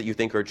things that you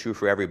think are true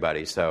for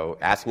everybody. So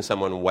asking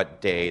someone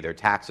what day their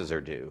taxes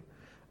are due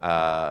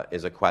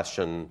is a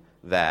question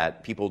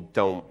that people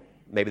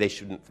they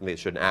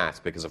shouldn't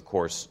ask, because of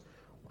course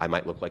I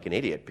might look like an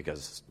idiot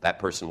because that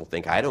person will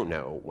think I don't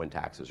know when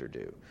taxes are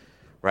due.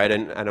 Right,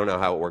 and I don't know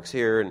how it works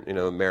here.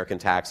 American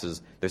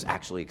taxes, there's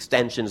actually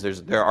extensions.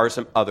 There are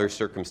some other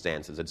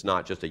circumstances. It's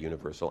not just a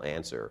universal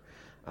answer.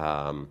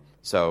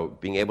 So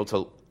being able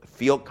to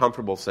feel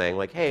comfortable saying,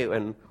 like, hey,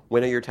 and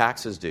when are your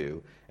taxes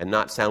due? And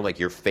not sound like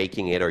you're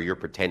faking it or you're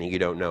pretending you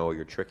don't know or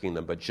you're tricking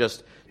them, but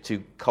just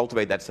to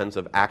cultivate that sense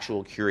of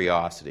actual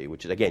curiosity,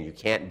 which, again, you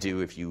can't do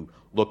if you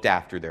looked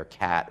after their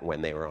cat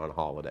when they were on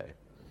holiday.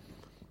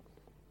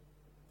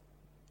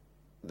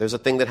 There's a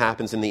thing that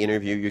happens in the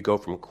interview. You go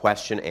from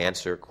question,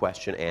 answer,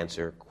 question,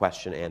 answer,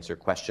 question, answer,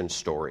 question,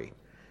 story.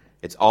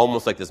 It's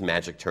almost like this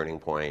magic turning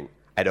point.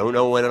 I don't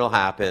know when it'll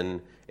happen.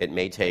 It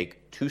may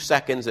take 2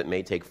 seconds. It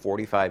may take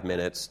 45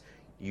 minutes.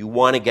 You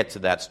want to get to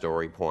that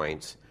story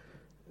point.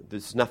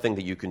 There's nothing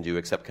that you can do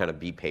except kind of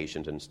be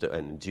patient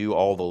and do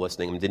all the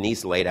listening.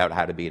 Denise laid out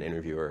how to be an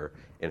interviewer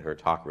in her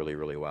talk really,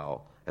 really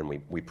well, and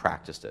we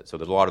practiced it. So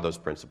there's a lot of those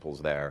principles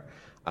there.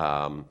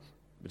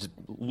 Just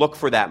look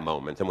for that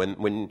moment. And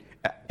when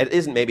it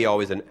isn't maybe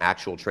always an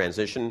actual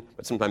transition,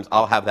 but sometimes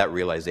I'll have that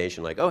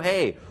realization like, oh,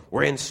 hey,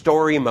 we're in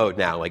story mode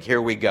now. Like,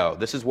 here we go.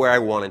 This is where I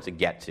wanted to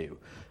get to.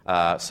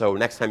 So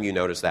next time you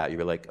notice that, you'll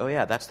be like, oh,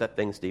 yeah, that's that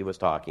thing Steve was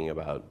talking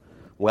about.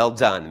 Well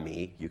done,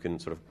 me. You can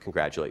sort of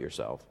congratulate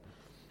yourself.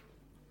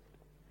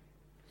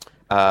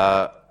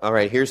 All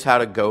right, here's how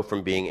to go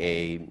from being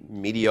a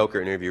mediocre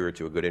interviewer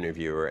to a good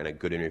interviewer and a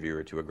good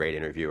interviewer to a great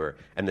interviewer.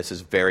 And this is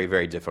very,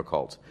 very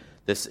difficult.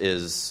 This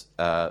is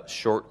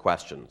short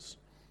questions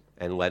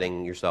and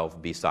letting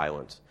yourself be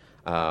silent.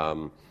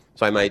 So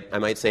I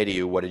might say to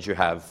you, what did you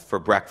have for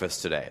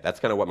breakfast today? That's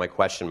kind of what my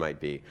question might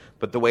be.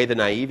 But the way the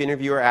naive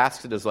interviewer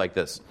asks it is like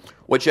this.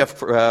 What did you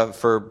have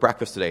for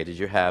breakfast today? Did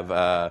you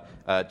have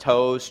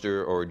toast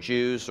or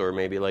juice or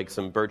maybe like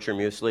some Berkshire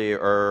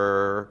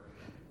muesli?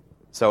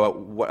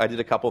 So I did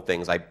a couple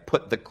things. I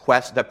put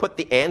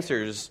the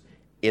answers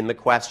in the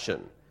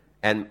question.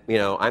 And,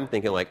 I'm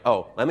thinking like,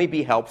 oh, let me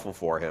be helpful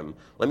for him.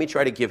 Let me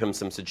try to give him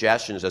some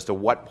suggestions as to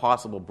what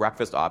possible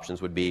breakfast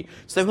options would be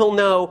so he'll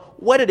know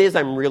what it is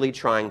I'm really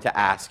trying to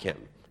ask him,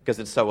 because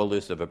it's so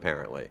elusive,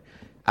 apparently.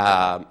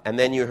 And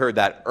then you heard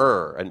that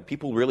and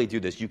people really do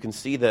this. You can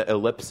see the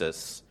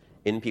ellipsis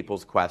in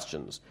people's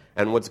questions.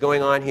 And what's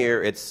going on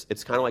here, it's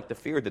kind of like the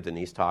fear that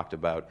Denise talked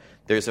about.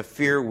 There's a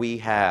fear we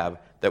have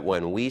that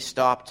when we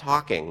stop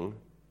talking,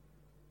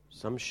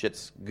 some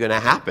shit's going to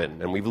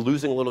happen, and we're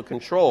losing a little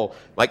control.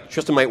 Like,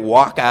 Tristan might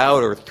walk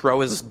out or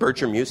throw his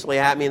Bertram muesli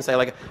at me and say,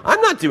 like,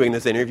 I'm not doing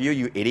this interview,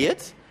 you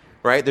idiot.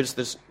 Right?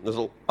 There's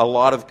a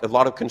lot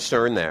of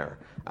concern there.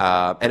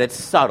 And it's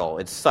subtle.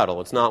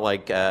 It's not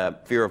like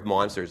fear of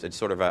monsters. It's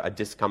sort of a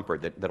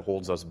discomfort that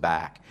holds us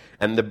back.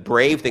 And the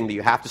brave thing that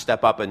you have to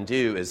step up and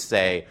do is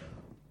say,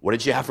 what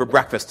did you have for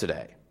breakfast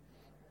today?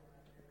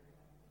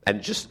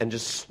 And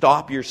just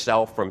stop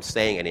yourself from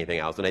saying anything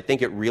else. And I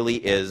think it really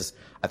is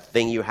a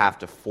thing you have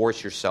to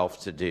force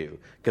yourself to do,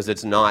 because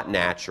it's not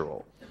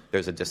natural.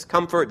 There's a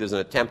discomfort. There's an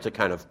attempt to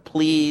kind of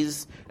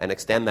please and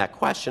extend that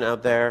question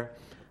out there,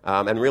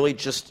 and really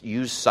just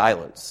use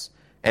silence.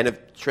 And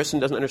if Tristan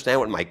doesn't understand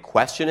what my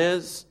question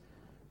is,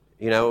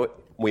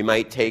 we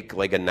might take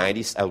like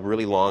a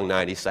really long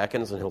 90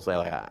 seconds, and he'll say,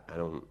 like, I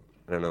don't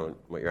know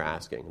what you're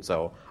asking. And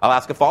so I'll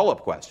ask a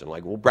follow-up question,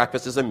 like, well,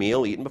 breakfast is a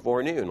meal eaten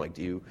before noon. Like,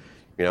 do you,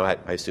 I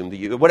assume that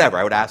you, whatever.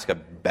 I would ask a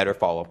better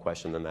follow-up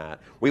question than that.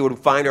 We would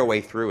find our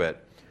way through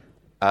it.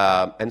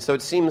 And so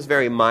it seems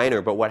very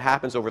minor, but what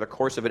happens over the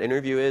course of an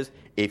interview is,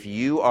 if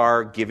you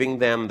are giving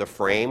them the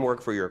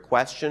framework for your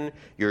question,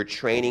 you're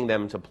training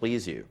them to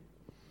please you.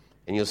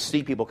 And you'll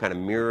see people kind of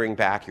mirroring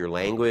back your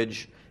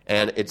language,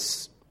 and it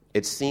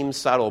seems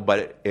subtle,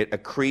 but it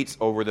accretes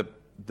over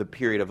the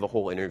period of the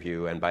whole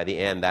interview, and by the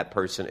end, that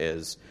person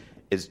is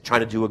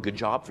trying to do a good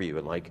job for you,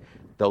 and like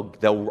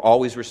they'll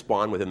always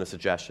respond within the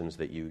suggestions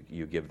that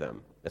you give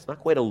them. It's not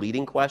quite a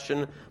leading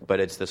question, but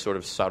it's the sort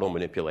of subtle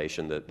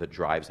manipulation that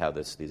drives how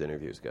these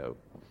interviews go.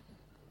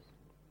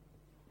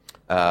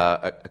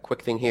 A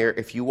quick thing here.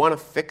 If you want to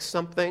fix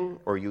something,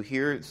 or you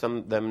hear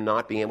them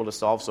not being able to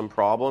solve some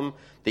problem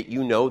that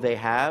they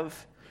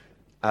have,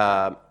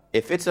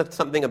 if it's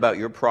something about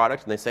your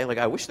product and they say, like,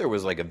 I wish there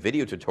was like a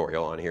video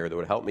tutorial on here that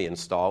would help me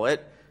install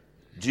it,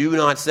 do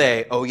not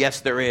say, oh,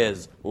 yes, there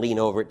is. Lean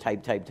over,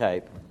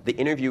 type. The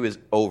interview is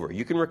over.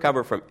 You can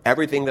recover from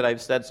everything that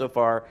I've said so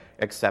far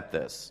except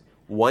this.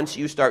 Once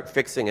you start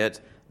fixing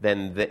it,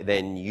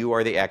 then you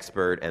are the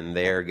expert, and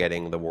they're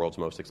getting the world's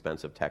most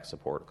expensive tech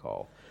support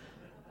call.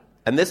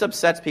 And this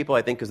upsets people,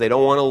 I think, because they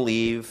don't want to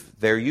leave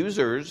their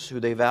users,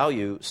 who they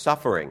value,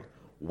 suffering.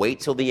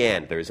 Wait till the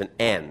end. There's an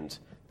end.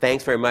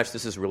 Thanks very much.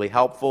 This is really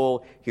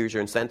helpful. Here's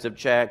your incentive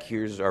check.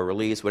 Here's our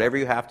release. Whatever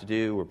you have to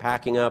do. We're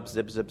packing up.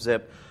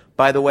 Zip.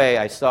 By the way,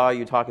 I saw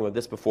you talking about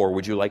this before.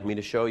 Would you like me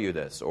to show you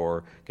this?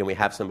 Or can we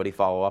have somebody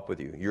follow up with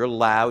you? You're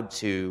allowed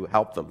to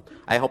help them.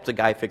 I helped a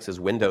guy fix his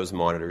Windows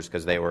monitors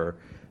because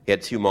he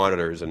had two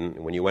monitors, and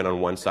when you went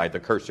on one side, the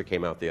cursor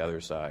came out the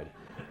other side.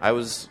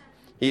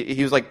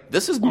 He was like,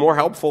 this is more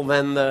helpful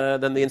than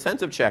the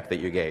incentive check that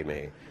you gave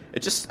me.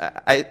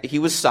 He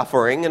was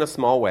suffering in a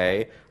small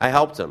way. I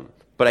helped him,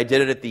 but I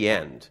did it at the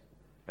end.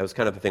 That was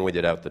kind of the thing we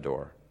did out the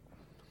door.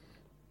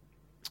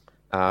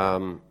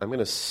 I'm going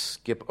to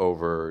skip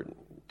over.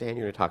 Dan,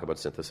 you're going to talk about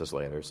synthesis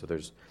later, so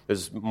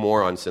there's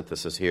more on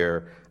synthesis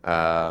here that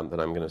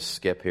I'm going to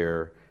skip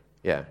here.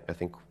 Yeah, I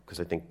think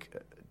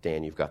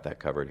Dan, you've got that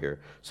covered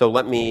here. So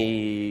let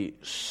me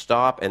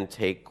stop and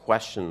take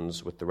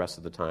questions with the rest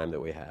of the time that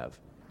we have.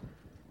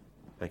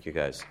 Thank you,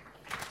 guys.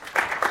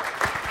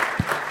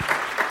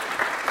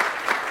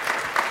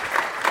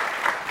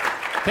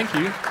 Thank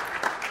you.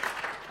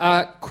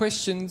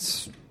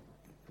 Questions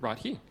right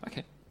here.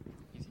 Okay.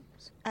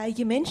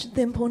 You mentioned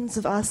the importance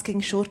of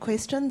asking short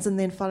questions and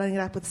then following it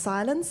up with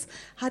silence.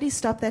 How do you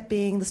stop that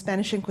being the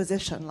Spanish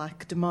Inquisition,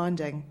 like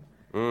demanding?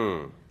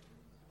 I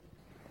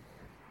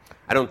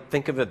don't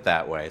think of it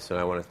that way, so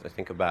I want to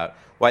think about...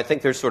 Well, I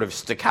think there's sort of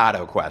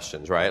staccato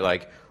questions, right?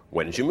 Like,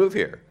 when did you move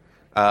here?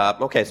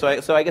 Okay, so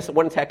I guess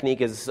one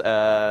technique is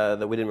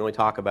that we didn't really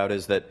talk about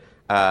is that,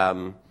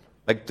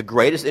 like, the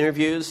greatest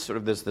interviews, sort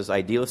of this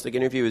idealistic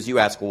interview, is you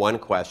ask one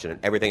question and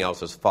everything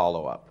else is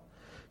follow-up.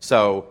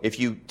 So if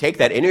you take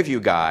that interview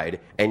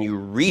guide and you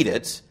read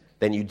it,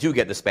 then you do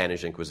get the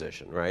Spanish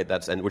Inquisition, right?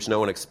 Which no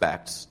one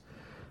expects.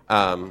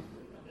 Come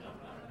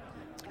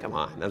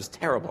on, that was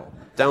terrible.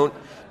 Don't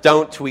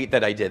tweet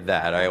that I did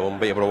that. I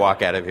won't be able to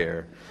walk out of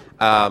here.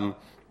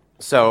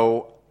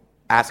 So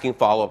asking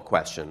follow-up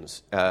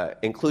questions,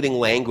 including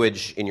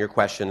language in your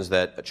questions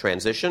that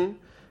transition.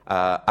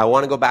 I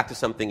want to go back to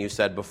something you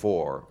said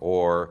before,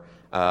 or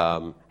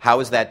how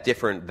is that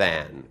different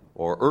than?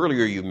 Or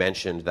earlier you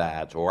mentioned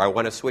that, or I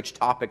want to switch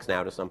topics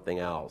now to something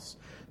else.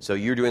 So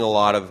you're doing a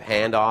lot of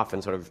handoff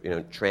and sort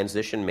of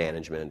transition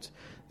management.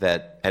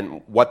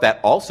 And what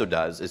that also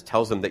does is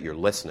tells them that you're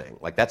listening.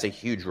 Like, that's a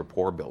huge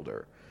rapport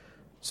builder.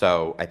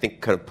 So I think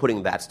kind of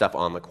putting that stuff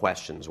on the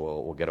questions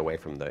will get away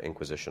from the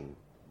Inquisition.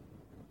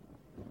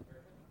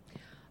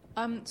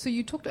 So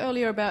you talked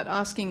earlier about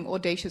asking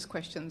audacious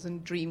questions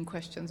and dream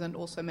questions, and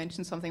also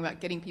mentioned something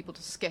about getting people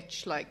to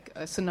sketch like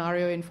a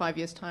scenario in 5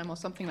 years' time or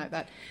something like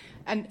that.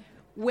 And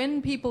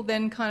when people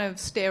then kind of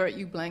stare at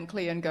you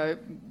blankly and go,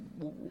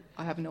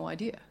 I have no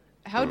idea,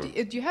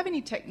 do you have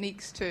any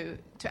techniques to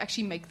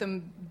actually make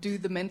them do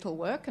the mental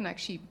work and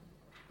actually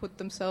put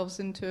themselves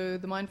into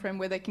the mind frame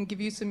where they can give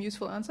you some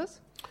useful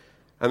answers?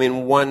 I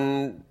mean,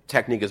 one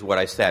technique is what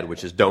I said,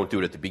 which is don't do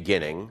it at the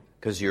beginning,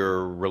 because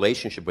your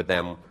relationship with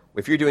them,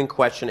 if you're doing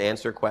question,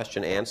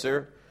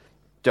 answer,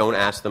 don't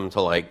ask them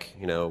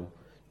to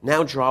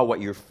now draw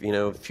what your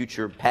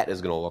future pet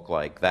is going to look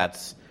like.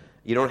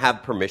 You don't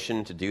have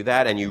permission to do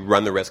that, and you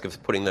run the risk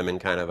of putting them in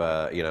kind of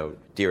a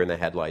deer in the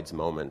headlights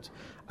moment.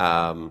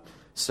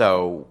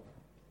 So,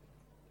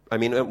 I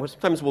mean,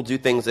 sometimes we'll do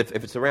things, if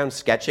it's around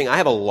sketching, I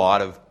have a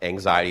lot of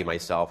anxiety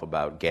myself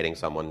about getting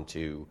someone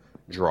to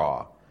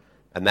draw.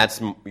 And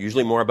that's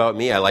usually more about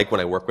me. I like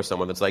when I work with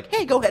someone that's like,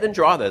 hey, go ahead and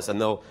draw this,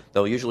 and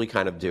they'll usually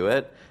kind of do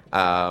it.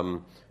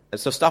 And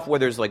so stuff where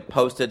there's like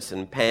Post-its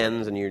and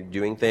pens and you're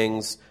doing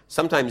things,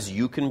 sometimes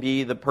you can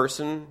be the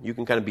person, you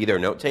can kind of be their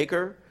note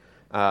taker.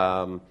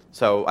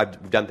 So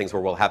I've done things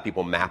where we'll have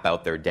people map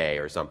out their day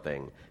or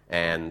something,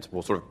 and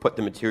we'll sort of put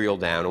the material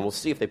down, and we'll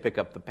see if they pick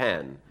up the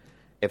pen.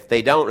 If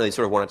they don't, or they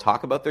sort of want to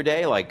talk about their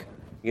day,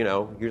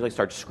 usually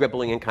start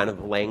scribbling and kind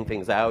of laying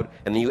things out,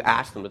 and then you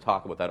ask them to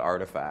talk about that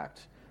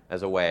artifact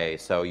as a way.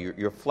 So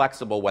you're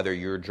flexible whether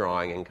you're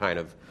drawing and kind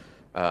of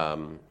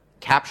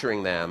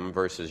capturing them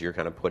versus you're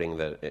kind of putting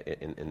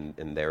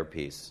in their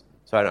piece.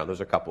 So I don't know,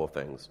 there's a couple of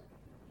things.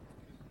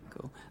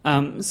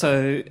 Cool.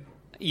 So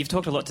you've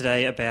talked a lot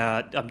today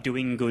about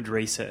doing good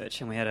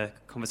research, and we had a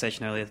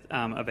conversation earlier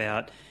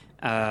about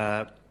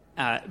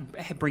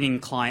bringing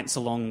clients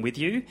along with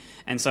you.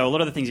 And so a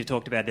lot of the things you've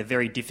talked about, they're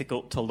very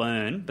difficult to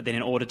learn, but then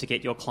in order to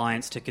get your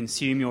clients to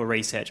consume your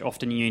research,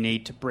 often you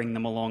need to bring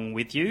them along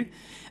with you.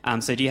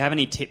 So do you have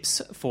any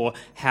tips for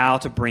how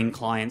to bring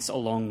clients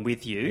along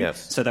with you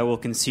so they will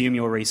consume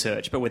your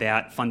research, but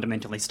without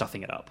fundamentally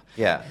stuffing it up?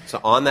 Yeah. So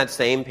on that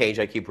same page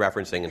I keep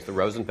referencing, it's the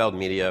Rosenfeld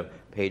Media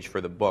page for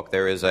the book.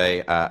 There is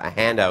a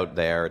handout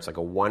there. It's like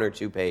a 1 or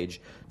 2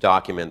 page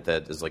document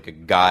that is like a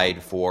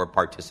guide for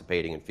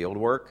participating in field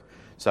work.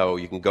 So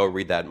you can go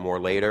read that more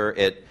later.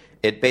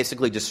 It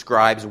basically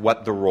describes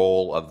what the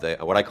role of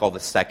what I call the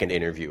second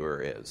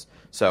interviewer is.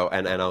 So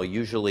and I'll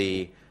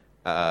usually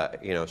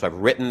so I've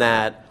written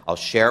that. I'll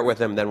share it with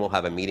them. Then we'll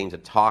have a meeting to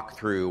talk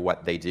through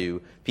what they do.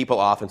 People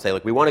often say,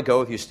 we want to go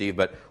with you, Steve,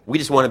 but we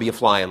just want to be a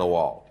fly on the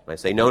wall. And I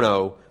say,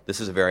 no,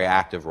 this is a very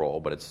active role,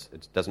 but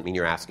it doesn't mean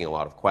you're asking a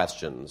lot of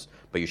questions,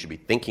 but you should be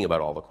thinking about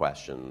all the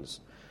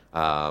questions.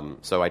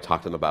 So I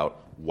talk to them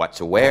about what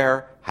to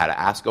wear, how to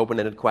ask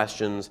open-ended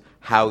questions,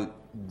 how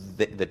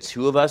the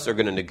two of us are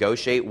going to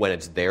negotiate when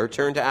it's their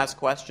turn to ask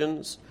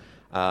questions.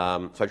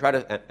 So I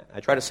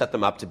try to set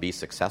them up to be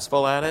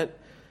successful at it,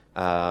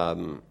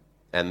 and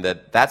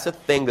that's a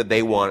thing that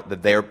they want,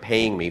 that they're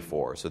paying me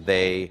for. So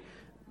they're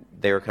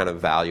kind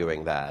of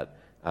valuing that.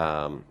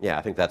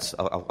 I think that's.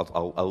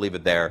 I'll leave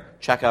it there.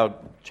 Check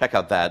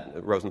out that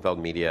Rosenfeld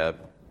Media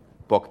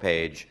book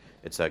page.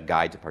 It's a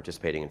guide to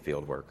participating in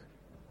field work.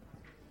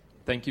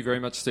 Thank you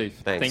very much, Steve.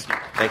 Thanks. Thank you.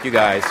 Thank you,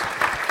 guys.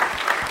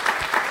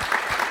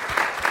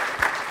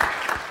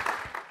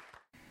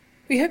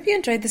 We hope you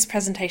enjoyed this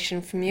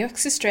presentation from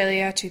UX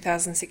Australia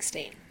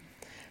 2016.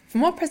 For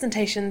more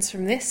presentations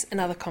from this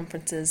and other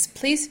conferences,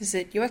 please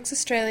visit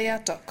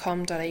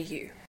uxaustralia.com.au.